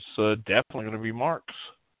believe that's definitely going to be Mark's.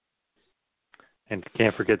 And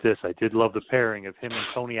can't forget this. I did love the pairing of him and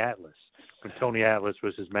Tony Atlas, when Tony Atlas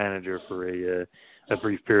was his manager for a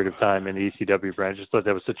brief period of time in the ECW branch. I just thought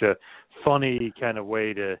that was such a funny kind of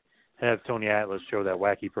way to have Tony Atlas show that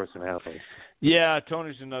wacky personality. Yeah,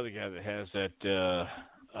 Tony's another guy that has that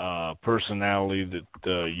personality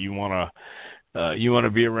that you want to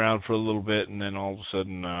be around for a little bit, and then all of a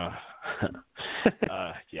sudden,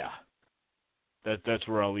 yeah, that's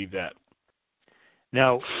where I'll leave that.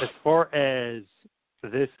 Now, as far as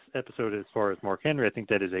this episode, as far as Mark Henry, I think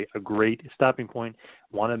that is a great stopping point.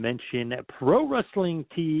 Want to mention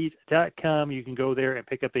ProWrestlingTees.com. You can go there and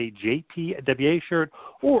pick up a JPWA shirt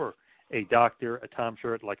or a Dr. Tom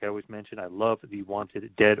shirt. Like I always mention, I love the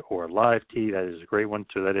Wanted Dead or Alive tee. That is a great one.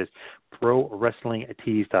 So that is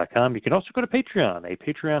ProWrestlingTees.com. You can also go to Patreon. A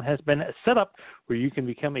Patreon has been set up where you can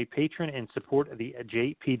become a patron and support the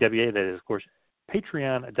JPWA. That is, of course,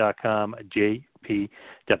 Patreon.com, JPWA.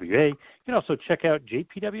 You can also check out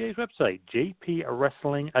JPWA's website,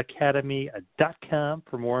 JPWrestlingacademy.com,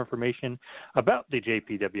 for more information about the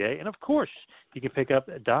JPWA. And, of course, you can pick up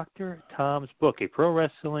Dr. Tom's book, a pro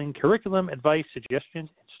wrestling curriculum, advice, suggestions,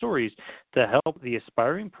 and stories to help the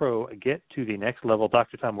aspiring pro get to the next level.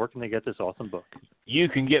 Dr. Tom, where can they get this awesome book? You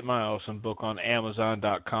can get my awesome book on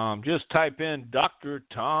Amazon.com. Just type in Dr.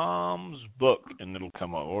 Tom's book, and it'll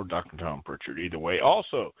come up, or Dr. Tom Pritchard, either way.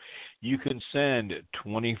 Also, you can send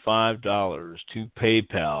 $25 to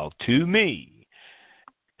PayPal to me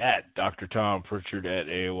at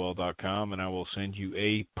drtompritchard@AOL.com, and I will send you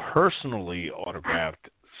a personally autographed,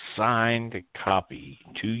 signed copy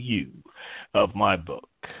to you of my book.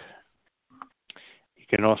 You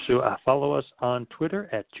can also follow us on Twitter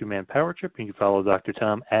at 2Man Power Trip, and you can follow Dr.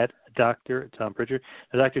 Tom at Dr. Tom Pritchard.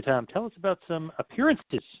 Now, Dr. Tom, tell us about some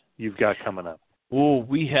appearances you've got coming up. Well,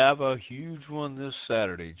 we have a huge one this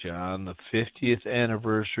Saturday, John, the 50th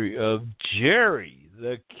anniversary of Jerry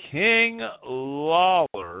the King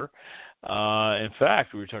Lawler. In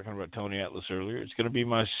fact, we were talking about Tony Atlas earlier. It's going to be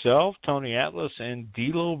myself, Tony Atlas, and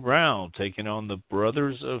D'Lo Brown taking on the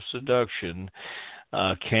Brothers of Seduction,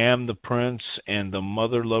 Cam the Prince, and the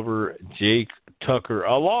Mother Lover Jake Tucker,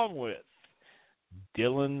 along with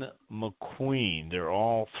Dylan McQueen. They're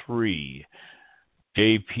all three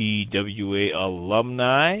JPWA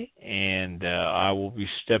alumni, and I will be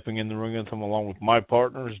stepping in the ring with them along with my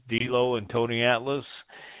partners, D'Lo and Tony Atlas,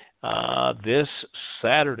 this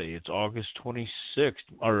Saturday. It's August 26th,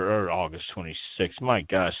 or August 26th. My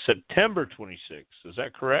gosh, September 26th. Is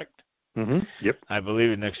that correct? Mm-hmm. Yep. I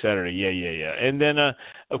believe it next Saturday. Yeah. And then,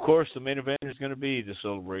 of course, the main event is going to be the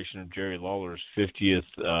celebration of Jerry Lawler's 50th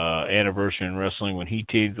anniversary in wrestling when he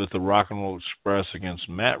teamed with the Rock and Roll Express against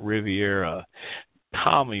Matt Riviera,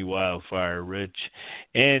 Tommy Wildfire Rich,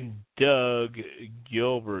 and Doug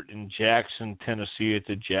Gilbert in Jackson, Tennessee at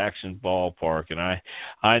the Jackson Ballpark. And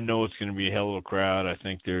I know it's going to be a hell of a crowd. I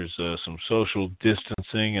think there's some social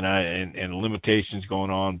distancing and limitations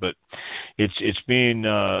going on, but it's being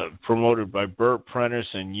promoted by Burt Prentice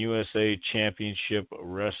and USA Championship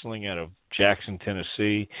Wrestling out of Jackson,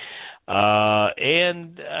 Tennessee.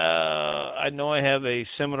 And I know I have a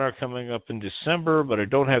seminar coming up in December, but I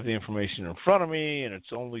don't have the information in front of me, and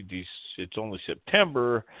it's only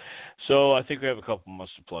September, so I think we have a couple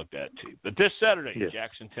months to plug that too. But this Saturday, yes.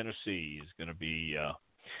 Jackson, Tennessee is going to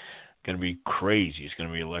be crazy. It's going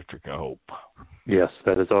to be electric, I hope. Yes,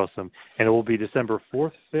 that is awesome. And it will be December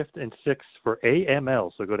 4th, 5th, and 6th for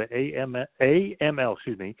AML. So go to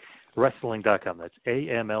AML, wrestling.com. That's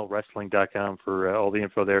AMLwrestling.com for all the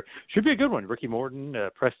info there. Should be a good one. Ricky Morton,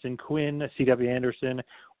 Preston Quinn, C.W. Anderson,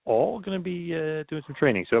 all going to be doing some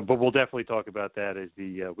training. So, but we'll definitely talk about that as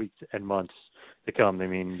the weeks and months to come. I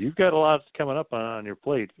mean, you've got a lot coming up on your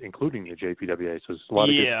plate, including the JPWA. So it's a lot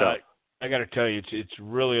of good stuff. I got to tell you, it's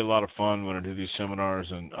really a lot of fun when I do these seminars,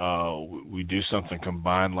 and we do something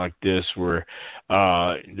combined like this where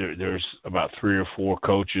there's about 3 or 4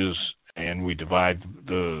 coaches, and we divide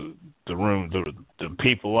the room, the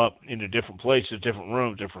people up into different places, different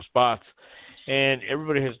rooms, different spots, and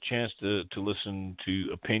everybody has a chance to listen to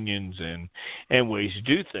opinions and ways to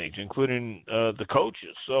do things, including the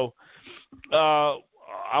coaches. So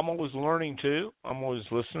I'm always learning too. I'm always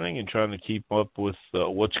listening and trying to keep up with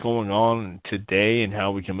what's going on today and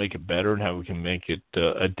how we can make it better and how we can make it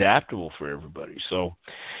adaptable for everybody. So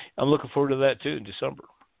I'm looking forward to that too in December.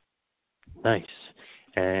 Nice.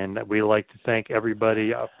 And we'd like to thank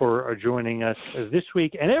everybody for joining us this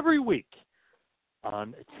week and every week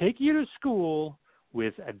on Take You to School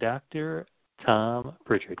with Dr. Tom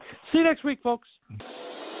Pritchard. See you next week, folks.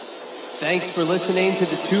 Thanks for listening to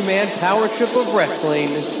the two-man power trip of wrestling.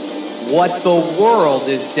 What the world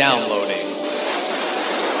is downloading.